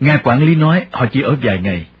 Nghe quản lý nói họ chỉ ở vài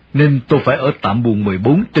ngày, nên tôi phải ở tạm buồng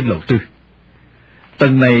 14 trên lầu 4.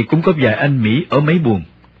 Tầng này cũng có vài anh Mỹ ở mấy buồng,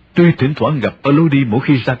 tuy thỉnh thoảng gặp ở lối đi mỗi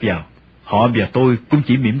khi ra vào. Họ và tôi cũng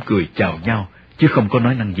chỉ mỉm cười chào nhau, chứ không có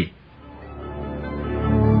nói năng gì.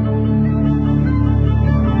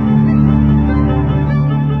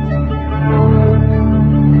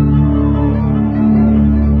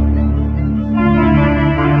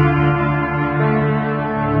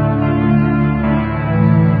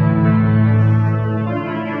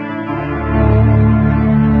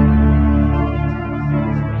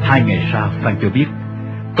 Hai ngày sau, Phan cho biết,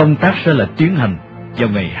 công tác sẽ là tiến hành vào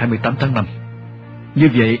ngày 28 tháng 5. Như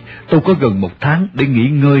vậy, tôi có gần 1 tháng để nghỉ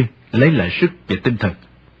ngơi, lấy lại sức và tinh thần.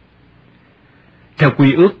 Theo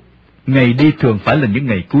quy ước, ngày đi thường phải là những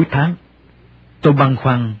ngày cuối tháng. Tôi băn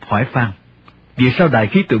khoăn hỏi Phan, vì sao đài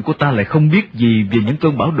khí tượng của ta lại không biết gì về những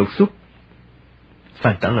cơn bão đột xuất?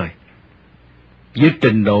 Phan trả lời, với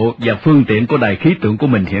trình độ và phương tiện của đài khí tượng của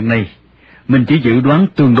mình hiện nay, mình chỉ dự đoán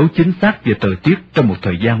tương đối chính xác về thời tiết trong một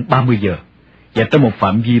thời gian 30 giờ và trong một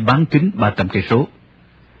phạm vi bán kính 300 cây số.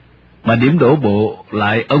 Mà điểm đổ bộ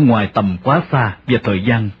lại ở ngoài tầm quá xa và thời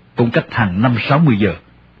gian cũng cách hàng 50-60 giờ,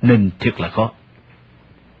 nên thiệt là khó.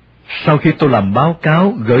 Sau khi tôi làm báo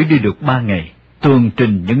cáo gửi đi được 3 ngày, tường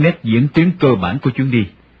trình những nét diễn tiến cơ bản của chuyến đi,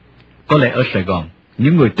 có lẽ ở Sài Gòn,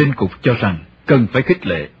 những người trên cục cho rằng cần phải khích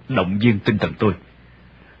lệ, động viên tinh thần tôi.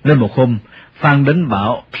 Nên một hôm, Phan đến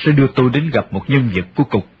bảo sẽ đưa tôi đến gặp một nhân vật của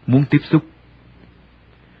cục muốn tiếp xúc.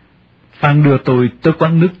 Phan đưa tôi tới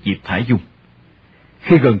quán nước Diệp Hải Dung.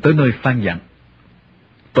 Khi gần tới nơi, Phan dặn,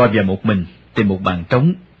 toa vào một mình, tìm một bàn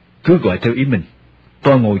trống, cứ gọi theo ý mình.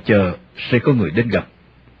 Toa ngồi chờ, sẽ có người đến gặp.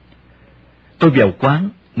 Tôi vào quán,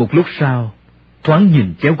 một lúc sau, thoáng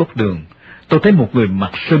nhìn chéo góc đường, tôi thấy một người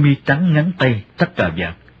mặc sơ mi trắng ngắn tay, thắt cà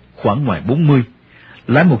vạt, khoảng ngoài 40,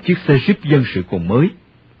 lái một chiếc xe Jeep dân sự còn mới.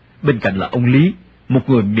 Bên cạnh là ông Lý, một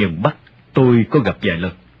người miền Bắc tôi có gặp vài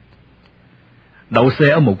lần. Đậu xe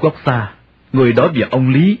ở một góc xa, người đó và ông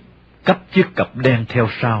Lý cắp chiếc cặp đen theo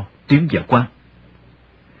sau, tiến vào quán.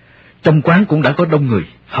 Trong quán cũng đã có đông người,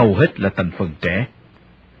 hầu hết là thành phần trẻ.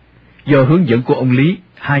 Do hướng dẫn của ông Lý,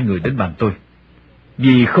 hai người đến bàn tôi.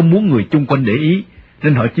 Vì không muốn người chung quanh để ý,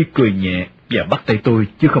 nên họ chỉ cười nhẹ và bắt tay tôi,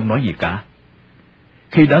 chứ không nói gì cả.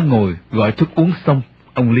 Khi đã ngồi gọi thức uống xong,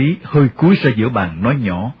 ông Lý hơi cúi ra giữa bàn nói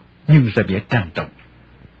nhỏ, nhưng ra vẻ trang trọng.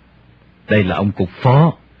 Đây là ông cục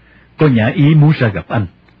phó, có nhã ý muốn ra gặp anh.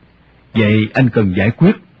 Vậy anh cần giải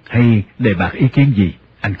quyết hay đề bạt ý kiến gì,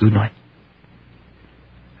 anh cứ nói.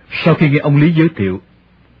 Sau khi nghe ông Lý giới thiệu,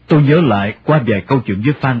 tôi nhớ lại qua vài câu chuyện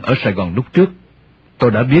với Phan ở Sài Gòn lúc trước.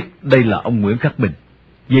 Tôi đã biết đây là ông Nguyễn Khắc Bình.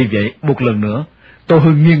 Vì vậy, một lần nữa, tôi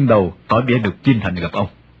hơi nghiêng đầu tỏ vẻ được vinh hạnh gặp ông.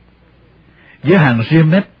 Với hàng ria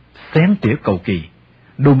mép, xén tỉa cầu kỳ,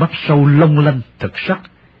 đôi mắt sâu long lanh thật sắc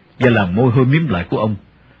và làn môi hơi mím lại của ông,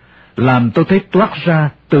 làm tôi thấy toát ra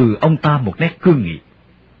từ ông ta một nét cương nghị.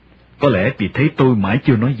 Có lẽ vì thấy tôi mãi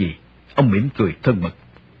chưa nói gì, ông mỉm cười thân mật.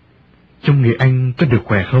 Trong người anh có được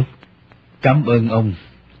khỏe không? Cảm ơn ông,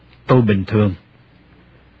 tôi bình thường.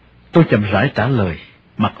 Tôi chậm rãi trả lời,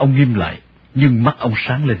 mặt ông nghiêm lại, nhưng mắt ông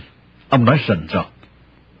sáng lên. Ông nói rành rọt.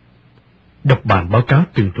 Đọc bản báo cáo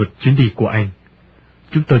tường thuật chuyến đi của anh,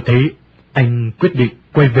 chúng tôi thấy anh quyết định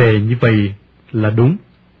quay về như vậy là đúng.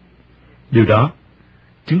 Điều đó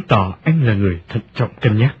chứng tỏ anh là người thận trọng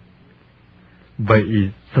cân nhắc. Vậy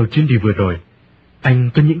sau chuyến đi vừa rồi, anh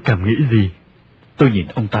có những cảm nghĩ gì? Tôi nhìn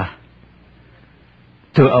ông ta.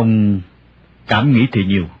 Thưa ông, cảm nghĩ thì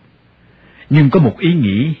nhiều, nhưng có một ý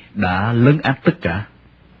nghĩ đã lấn át tất cả.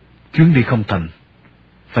 Chuyến đi không thành,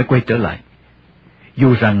 phải quay trở lại.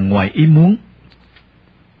 Dù rằng ngoài ý muốn,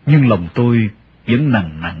 nhưng lòng tôi vẫn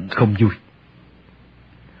nặng nặng không vui.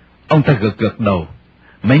 Ông ta gật gật đầu,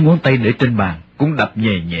 mấy ngón tay để trên bàn cũng đập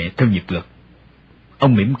nhẹ nhẹ theo nhịp lực.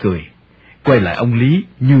 Ông mỉm cười, quay lại ông Lý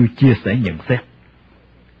như chia sẻ nhận xét.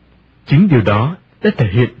 Chính điều đó đã thể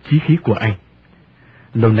hiện chí khí của anh.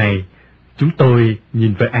 Lâu nay, chúng tôi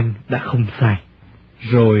nhìn về anh đã không sai.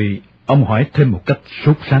 Rồi ông hỏi thêm một cách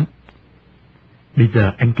sốt sắng. Bây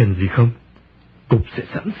giờ anh cần gì không? Cục sẽ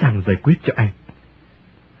sẵn sàng giải quyết cho anh.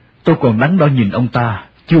 Tôi còn đắn đo nhìn ông ta,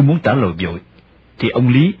 chưa muốn trả lời vội, thì ông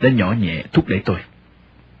Lý đã nhỏ nhẹ thúc đẩy tôi.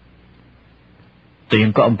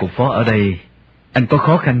 Tiện có ông cục phó ở đây, anh có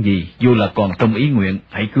khó khăn gì, dù là còn trong ý nguyện,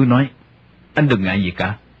 hãy cứ nói. Anh đừng ngại gì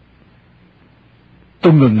cả.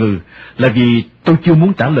 Tôi ngần ngừ là vì tôi chưa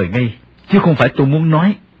muốn trả lời ngay, chứ không phải tôi muốn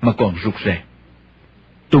nói mà còn rụt rè.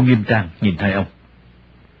 Tôi nghiêm trang nhìn hai ông.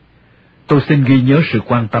 Tôi xin ghi nhớ sự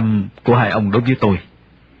quan tâm của hai ông đối với tôi.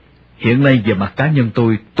 Hiện nay về mặt cá nhân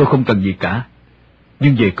tôi không cần gì cả.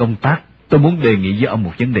 Nhưng về công tác, tôi muốn đề nghị với ông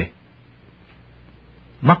một vấn đề.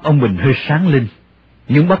 Mắt ông Bình hơi sáng lên,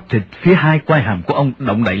 những bắp thịt phía hai quai hàm của ông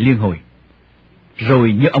động đậy liên hồi.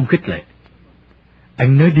 Rồi như ông khích lệ.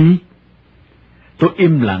 Anh nói đi. Tôi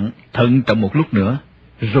im lặng, thận trọng một lúc nữa,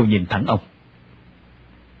 rồi nhìn thẳng ông.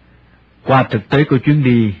 Qua thực tế của chuyến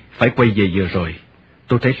đi phải quay về vừa rồi,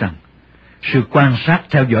 tôi thấy rằng sự quan sát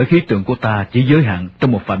theo dõi khí tượng của ta chỉ giới hạn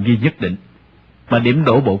trong một phạm vi nhất định, mà điểm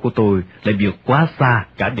đổ bộ của tôi lại vượt quá xa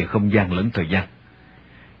cả về không gian lẫn thời gian.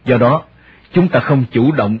 Do đó, chúng ta không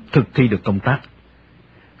chủ động thực thi được công tác,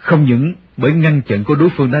 không những bởi ngăn chặn của đối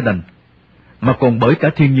phương đã đành, mà còn bởi cả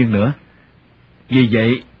thiên nhiên nữa. Vì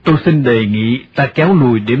vậy, tôi xin đề nghị ta kéo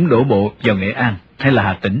lùi điểm đổ bộ vào Nghệ An hay là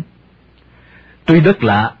Hà Tĩnh. Tuy đất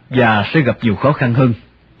lạ và sẽ gặp nhiều khó khăn hơn,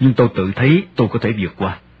 nhưng tôi tự thấy tôi có thể vượt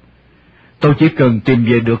qua. Tôi chỉ cần tìm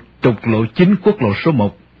về được trục lộ chính quốc lộ số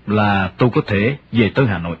 1 là tôi có thể về tới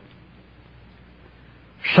Hà Nội.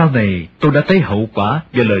 Sau này tôi đã thấy hậu quả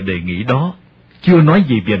về lời đề nghị đó, chưa nói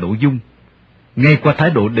gì về nội dung. Ngay qua thái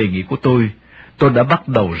độ đề nghị của tôi đã bắt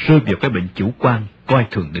đầu rơi vào cái bệnh chủ quan, coi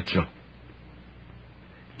thường địch rồi.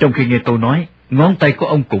 Trong khi nghe tôi nói, ngón tay của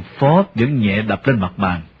ông cục phó vẫn nhẹ đập lên mặt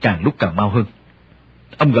bàn, càng lúc càng mau hơn.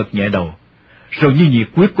 Ông gật nhẹ đầu, rồi như nhiệt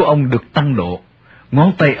quyết của ông được tăng độ,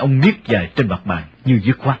 ngón tay ông miết dài trên mặt bàn như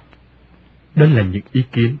dứt khoát. Đó là những ý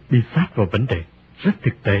kiến đi sát vào vấn đề, rất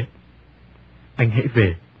thực tế. Anh hãy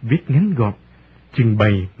về, viết ngắn gọn, trình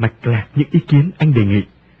bày mạch lạc những ý kiến anh đề nghị,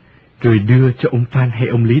 rồi đưa cho ông Phan hay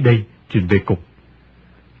ông Lý đây chuyển về cục.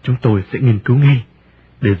 Chúng tôi sẽ nghiên cứu ngay,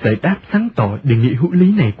 để giải đáp sáng tỏ đề nghị hữu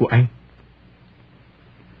lý này của anh.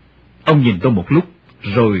 Ông nhìn tôi một lúc,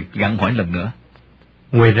 rồi gặng hỏi lần nữa.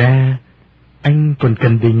 Ngoài ra, anh còn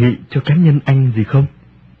cần đề nghị cho cá nhân anh gì không?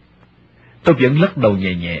 Tôi vẫn lắc đầu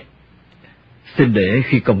nhẹ nhẹ. Xin để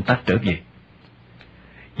khi công tác trở về.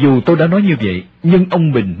 Dù tôi đã nói như vậy, nhưng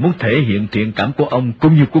ông Bình muốn thể hiện thiện cảm của ông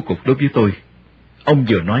cũng như của cục đối với tôi. Ông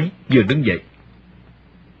vừa nói, vừa đứng dậy.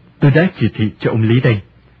 Tôi đã chỉ thị cho ông Lý đây.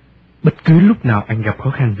 Bất cứ lúc nào anh gặp khó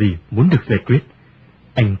khăn gì muốn được giải quyết,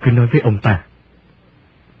 anh cứ nói với ông ta.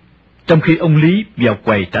 Trong khi ông Lý vào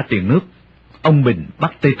quầy trả tiền nước, ông Bình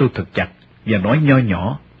bắt tay tôi thật chặt và nói nho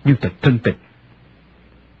nhỏ nhưng thật thân tình.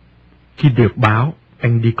 Khi được báo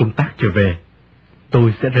anh đi công tác trở về,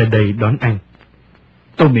 tôi sẽ ra đây đón anh.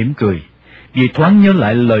 Tôi mỉm cười, vì thoáng nhớ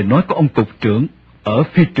lại lời nói của ông cục trưởng ở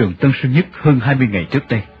phi trường Tân Sơn Nhất hơn 20 ngày trước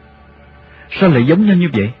đây. Sao lại giống nhau như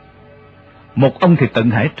vậy? Một ông thì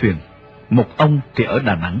tận Hải Thuyền, một ông thì ở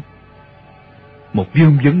Đà Nẵng. Một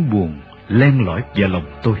vương vấn buồn len lỏi vào lòng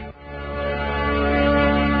tôi.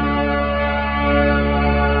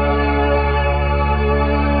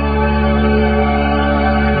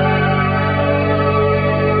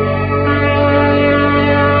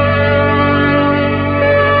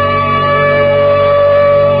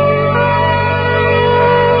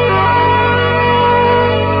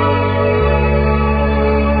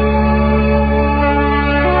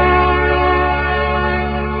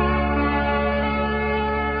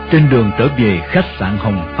 Trên đường trở về khách sạn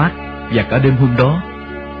Hồng Phát và cả đêm hôm đó,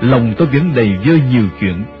 lòng tôi vẫn đầy vơi nhiều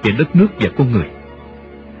chuyện về đất nước và con người.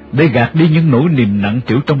 Để gạt đi những nỗi niềm nặng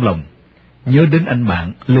trĩu trong lòng, nhớ đến anh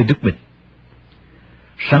bạn Lê Đức Bình.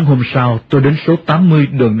 Sáng hôm sau, tôi đến số 80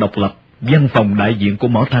 đường Độc Lập, văn phòng đại diện của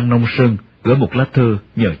mỏ than Nông Sơn, gửi một lá thư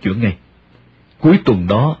nhờ chuyển ngay. Cuối tuần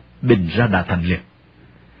đó, Bình ra Đà Thành liền.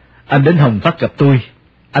 Anh đến Hồng Phát gặp tôi,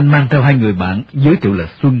 anh mang theo hai người bạn giới thiệu là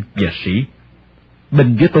Xuân và Sĩ.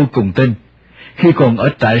 Bình với tôi cùng tên. Khi còn ở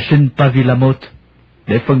trại sinh Pavilamot,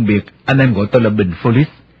 để phân biệt, anh em gọi tôi là Bình Folis,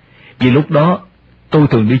 vì lúc đó tôi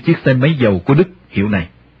thường đi chiếc xe máy dầu của Đức hiệu này.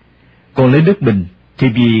 Còn Lê Đức Bình thì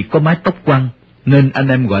vì có mái tóc quăn nên anh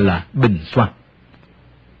em gọi là Bình Xoăn.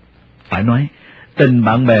 Phải nói, tình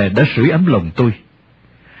bạn bè đã sưởi ấm lòng tôi.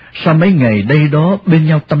 Sau mấy ngày đây đó bên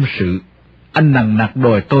nhau tâm sự, anh nằng nặc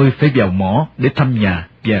đòi tôi phải vào mỏ để thăm nhà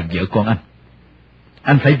và vợ con anh.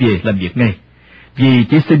 Anh phải về làm việc ngay, vì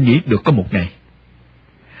chỉ xin nghỉ được có một ngày.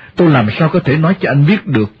 Tôi làm sao có thể nói cho anh biết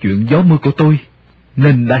được chuyện gió mưa của tôi,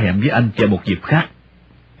 nên đã hẹn với anh vào một dịp khác,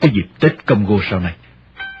 cái dịp Tết Congo sau này.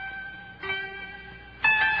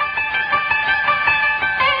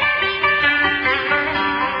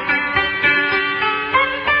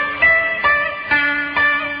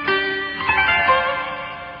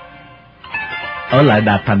 ở lại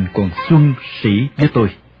Đà Thành còn Xuân Sĩ với tôi.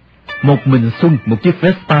 Một mình Xuân một chiếc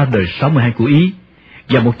Vespa đời 62 của Ý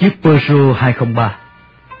và một chiếc Peugeot 203.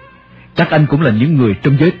 Các anh cũng là những người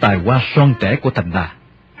trong giới tài hoa son trẻ của Thành Đà.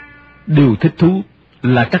 Điều thích thú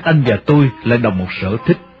là các anh và tôi lại đồng một sở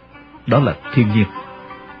thích, đó là thiên nhiên.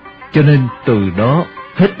 Cho nên từ đó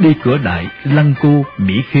hết đi Cửa Đại, Lăng Cô,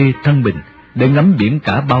 Mỹ Khê, Thăng Bình để ngắm biển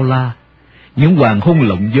cả bao la, những hoàng hôn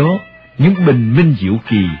lộng gió, những bình minh diệu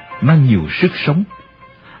kỳ mang nhiều sức sống,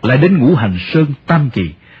 lại đến Ngũ Hành Sơn, Tam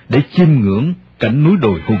Kỳ để chiêm ngưỡng cảnh núi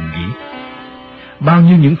đồi hùng vĩ. Bao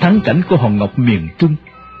nhiêu những thắng cảnh của hòn ngọc miền Trung.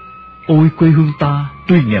 Ôi quê hương ta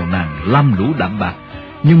tuy nghèo nàn lam lũ đạm bạc,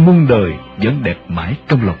 nhưng muôn đời vẫn đẹp mãi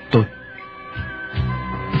trong lòng tôi.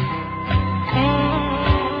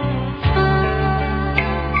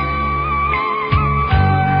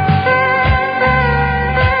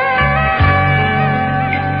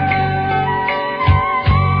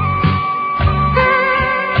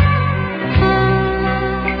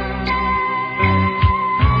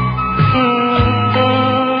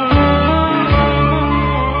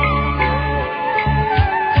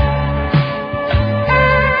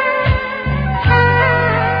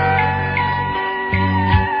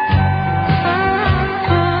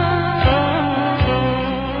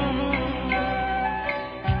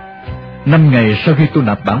 Năm ngày sau khi tôi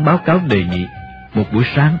nộp bản báo cáo đề nghị, một buổi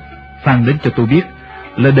sáng, Phan đến cho tôi biết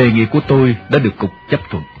là đề nghị của tôi đã được cục chấp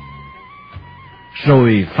thuận.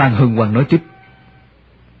 Rồi Phan hân hoan nói tiếp: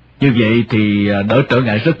 như vậy thì đỡ trở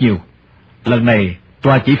ngại rất nhiều. Lần này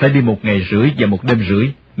tòa chỉ phải đi 1 ngày rưỡi và 1 đêm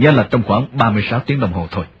rưỡi, nghĩa là trong khoảng 36 tiếng đồng hồ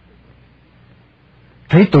thôi.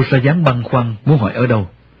 Thấy tôi ra dáng băn khoăn muốn hỏi ở đâu,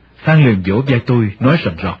 Phan liền vỗ vai tôi nói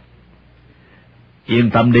rành rọt: yên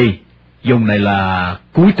tâm đi, vùng này là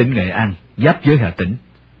cuối tỉnh Nghệ An, giáp với Hà Tĩnh,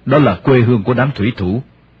 đó là quê hương của đám thủy thủ,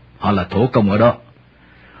 họ là thổ công ở đó.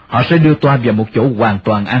 Họ sẽ đưa toa vào một chỗ hoàn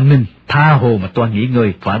toàn an ninh, tha hồ mà toa nghỉ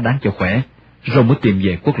ngơi thỏa đáng cho khỏe, rồi mới tìm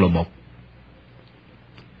về quốc lộ 1.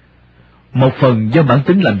 Một phần do bản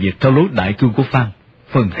tính làm việc theo lối đại cương của Phan,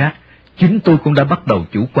 phần khác chính tôi cũng đã bắt đầu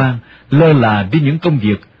chủ quan, lơ là với những công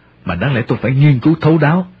việc mà đáng lẽ tôi phải nghiên cứu thấu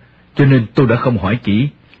đáo, cho nên tôi đã không hỏi kỹ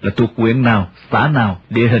là thuộc huyện nào, xã nào,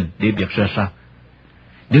 địa hình, địa vật ra sao.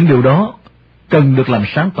 Những điều đó cần được làm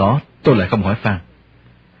sáng tỏ, tôi lại không hỏi Phan,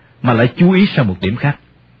 mà lại chú ý sang một điểm khác.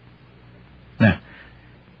 Nè,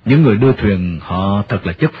 những người đưa thuyền họ thật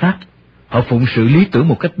là chất phác, họ phụng sự lý tưởng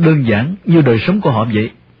một cách đơn giản như đời sống của họ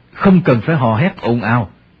vậy, không cần phải hò hét ồn ào.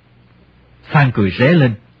 Phan cười ré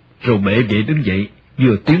lên, rồi bệ vệ đứng dậy,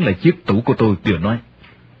 vừa tiến lại chiếc tủ của tôi vừa nói: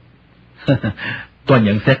 tôi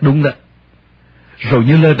nhận xét đúng đó. Rồi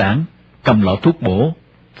như lơ đãng cầm lọ thuốc bổ,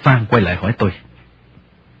 Phan quay lại hỏi tôi: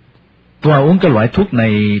 Toa uống cái loại thuốc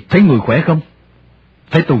này thấy người khỏe không?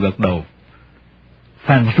 Thấy tôi gật đầu,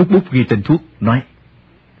 Phan rút bút ghi tên thuốc, nói: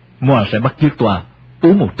 Moa sẽ bắt chước Toa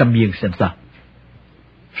uống 100 viên xem sao.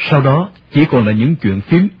 Sau đó chỉ còn là những chuyện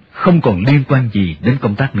phiếm, không còn liên quan gì đến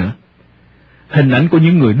công tác nữa. Hình ảnh của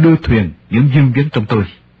những người đưa thuyền những vương vấn trong tôi.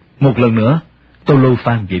 Một lần nữa tôi lôi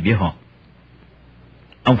Phan về phía họ.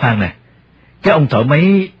 Ông Phan này, cái ông thợ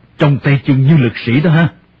máy trong tay chân như lực sĩ đó ha.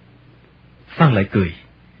 Phan lại cười,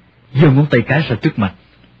 giơ ngón tay cái ra trước mặt.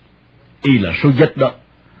 Y là số dách đó.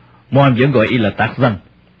 Moa vẫn gọi y là tạc danh.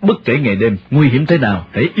 Bất kể ngày đêm nguy hiểm thế nào,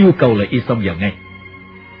 hãy yêu cầu là y xông vào ngay.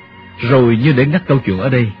 Rồi như để ngắt câu chuyện ở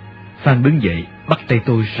đây, Phan đứng dậy bắt tay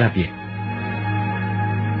tôi ra về.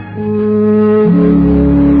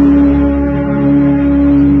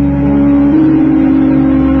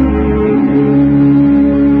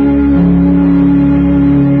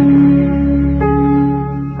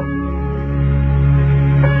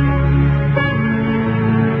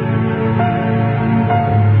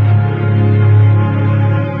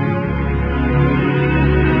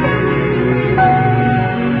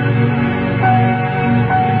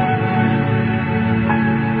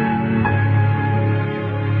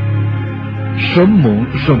 Sớm muộn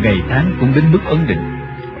rồi ngày tháng cũng đến mức ấn định.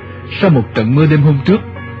 Sau một trận mưa đêm hôm trước,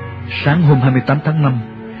 sáng hôm 28 tháng 5,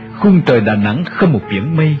 khung trời Đà Nẵng không một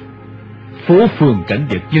viễn mây. Phố phường cảnh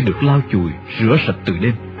vật như được lau chùi, rửa sạch từ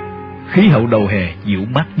đêm. Khí hậu đầu hè dịu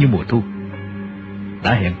mát như mùa thu.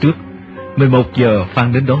 Đã hẹn trước, 11 giờ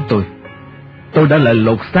Phan đến đón tôi. Tôi đã lại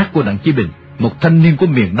lột xác của Đặng Chí Bình, một thanh niên của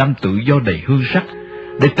miền Nam tự do đầy hương sắc,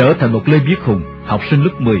 để trở thành một Lê Viết Hùng, học sinh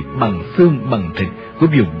lớp 10 bằng xương bằng thịt của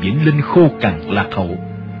vùng Vĩnh Linh khô cằn lạc hậu,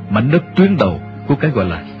 mảnh đất tuyến đầu của cái gọi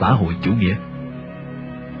là xã hội chủ nghĩa.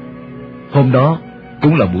 Hôm đó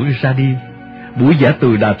cũng là buổi ra đi, buổi giã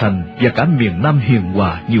từ Đà Thành và cả miền Nam hiền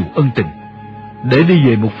hòa nhiều ân tình. Để đi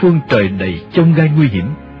về một phương trời đầy chông gai nguy hiểm,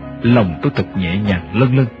 lòng tôi thật nhẹ nhàng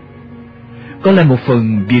lâng lâng. Có lẽ một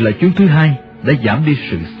phần vì là chuyến thứ hai, đã giảm đi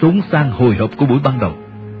sự xốn xang hồi hộp của buổi ban đầu,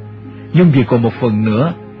 nhưng vì còn một phần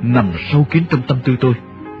nữa nằm sâu kín trong tâm tư tôi.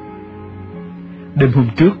 Đêm hôm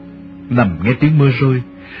trước, nằm nghe tiếng mưa rơi,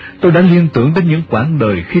 tôi đã liên tưởng đến những quãng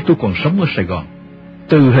đời khi tôi còn sống ở Sài Gòn.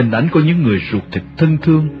 Từ hình ảnh của những người ruột thịt thân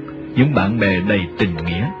thương, những bạn bè đầy tình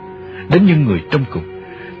nghĩa, đến những người trong cùng,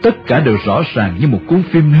 tất cả đều rõ ràng như một cuốn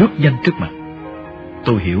phim lướt nhanh trước mặt.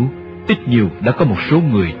 Tôi hiểu, ít nhiều đã có một số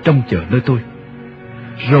người trông chờ nơi tôi.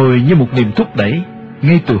 Rồi như một niềm thúc đẩy,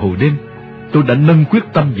 ngay từ hồi đêm, tôi đã nâng quyết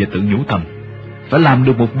tâm và tự nhủ thầm, phải làm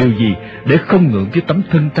được một điều gì để không ngượng với tấm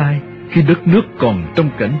thân trai khi đất nước còn trong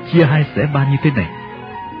cảnh chia hai xẻ ba như thế này.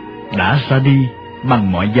 Đã ra đi,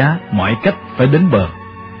 bằng mọi giá, mọi cách phải đến bờ,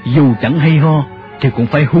 dù chẳng hay ho thì cũng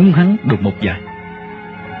phải hung hăng được một vài.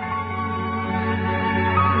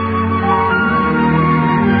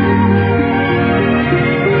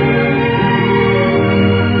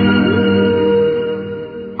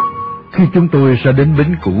 Khi chúng tôi ra đến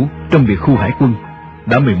bến cũ trong biệt khu hải quân,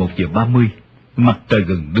 đã 11:30, mặt trời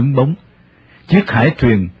gần đứng bóng. Chiếc hải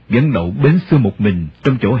thuyền vẫn đậu bến xưa một mình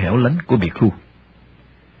trong chỗ hẻo lánh của biệt khu.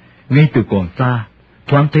 Ngay từ còn xa,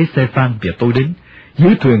 thoáng thấy xe Phan và tôi đến.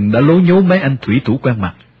 Dưới thuyền đã lố nhố mấy anh thủy thủ quen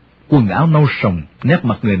mặt, quần áo nâu sòng, nét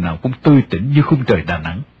mặt người nào cũng tươi tỉnh như khung trời Đà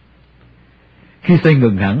Nẵng. Khi xe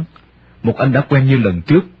ngừng hẳn, một anh đã quen như lần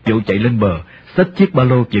trước vội chạy lên bờ, xách chiếc ba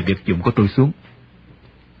lô và vật dụng của tôi xuống.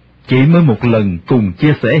 Chỉ mới một lần cùng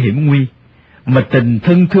chia sẻ hiểm nguy, mà tình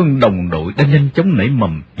thân thương đồng đội đã nhanh chóng nảy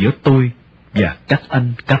mầm giữa tôi và các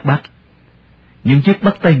anh, các bác. Những chiếc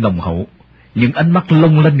bắt tay nồng hậu, những ánh mắt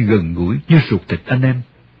long lanh gần gũi như ruột thịt anh em.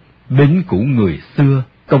 Bến cũ người xưa,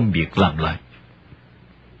 công việc làm lại.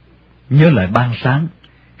 Nhớ lại ban sáng,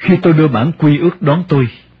 khi tôi đưa bản quy ước đón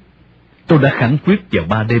tôi đã khẳng quyết vào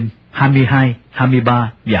 3 đêm 22,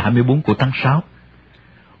 23 và 24 của tháng 6.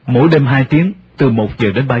 Mỗi đêm 2 tiếng, từ 1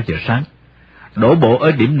 giờ đến 3 giờ sáng. Đổ bộ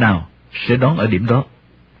ở điểm nào, sẽ đón ở điểm đó.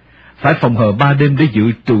 Phải phòng hờ 3 đêm để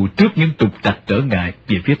dự trù trước những trục trặc trở ngại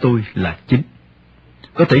về phía tôi là chính.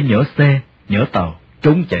 Có thể nhỡ xe, nhỡ tàu,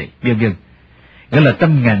 trốn chạy, vân vân. Nghĩa là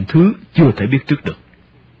trăm ngàn thứ chưa thể biết trước được.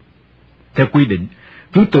 Theo quy định,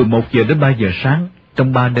 cứ từ 1 giờ đến 3 giờ sáng,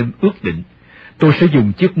 trong 3 đêm ước định, tôi sẽ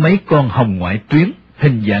dùng chiếc máy con hồng ngoại tuyến,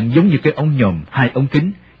 hình dạng giống như cái ống nhòm 2 ống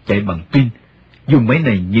kính, chạy bằng pin. Dùng máy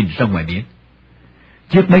này nhìn ra ngoài biển.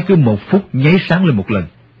 Chiếc máy cứ 1 phút nháy sáng lên một lần,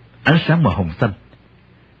 ánh sáng màu hồng xanh.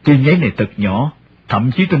 Tia nháy này thật nhỏ,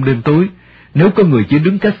 thậm chí trong đêm tối, nếu có người chỉ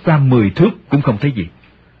đứng cách xa 10 thước cũng không thấy gì.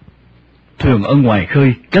 Thường ở ngoài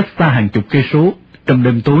khơi, cách xa hàng chục cây số, trong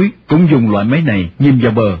đêm tối cũng dùng loại máy này nhìn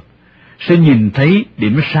vào bờ, sẽ nhìn thấy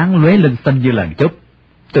điểm sáng lóe lên xanh như làn chớp.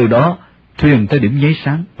 Từ đó, thuyền tới điểm nháy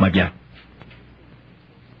sáng mà vào.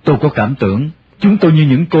 Tôi có cảm tưởng chúng tôi như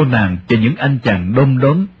những cô nàng và những anh chàng đom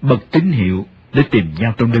đóm bật tín hiệu để tìm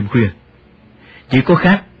nhau trong đêm khuya. Chỉ có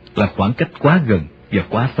khác là khoảng cách quá gần và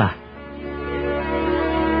quá xa.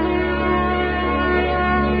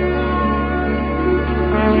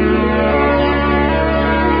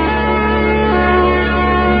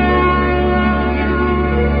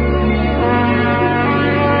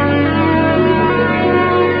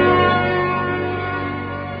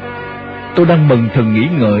 Tôi đang mừng thầm nghĩ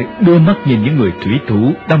ngợi, đưa mắt nhìn những người thủy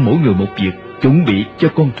thủ đang mỗi người một việc, chuẩn bị cho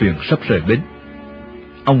con thuyền sắp rời bến.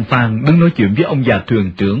 Ông Phan đứng nói chuyện với ông già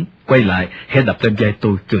thuyền trưởng, quay lại khẽ đập lên vai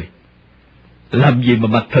tôi cười. Làm gì mà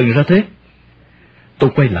mặt thần ra thế? Tôi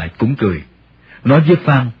quay lại cũng cười, nói với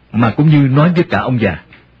Phan mà cũng như nói với cả ông già.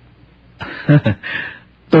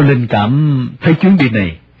 Tôi linh cảm thấy chuyến đi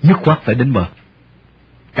này dứt khoát phải đến bờ.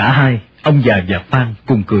 Cả hai, ông già và Phan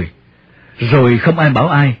cùng cười, rồi không ai bảo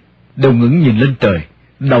ai, đều ngẩng nhìn lên trời,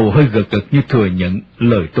 đầu hơi gật gật như thừa nhận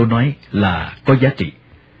lời tôi nói là có giá trị.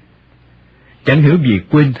 Chẳng hiểu vì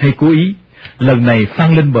quên hay cố ý, lần này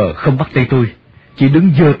Phan lên bờ không bắt tay tôi, chỉ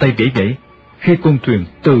đứng giơ tay vẫy vẫy khi con thuyền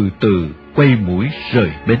từ từ quay mũi rời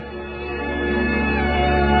bến.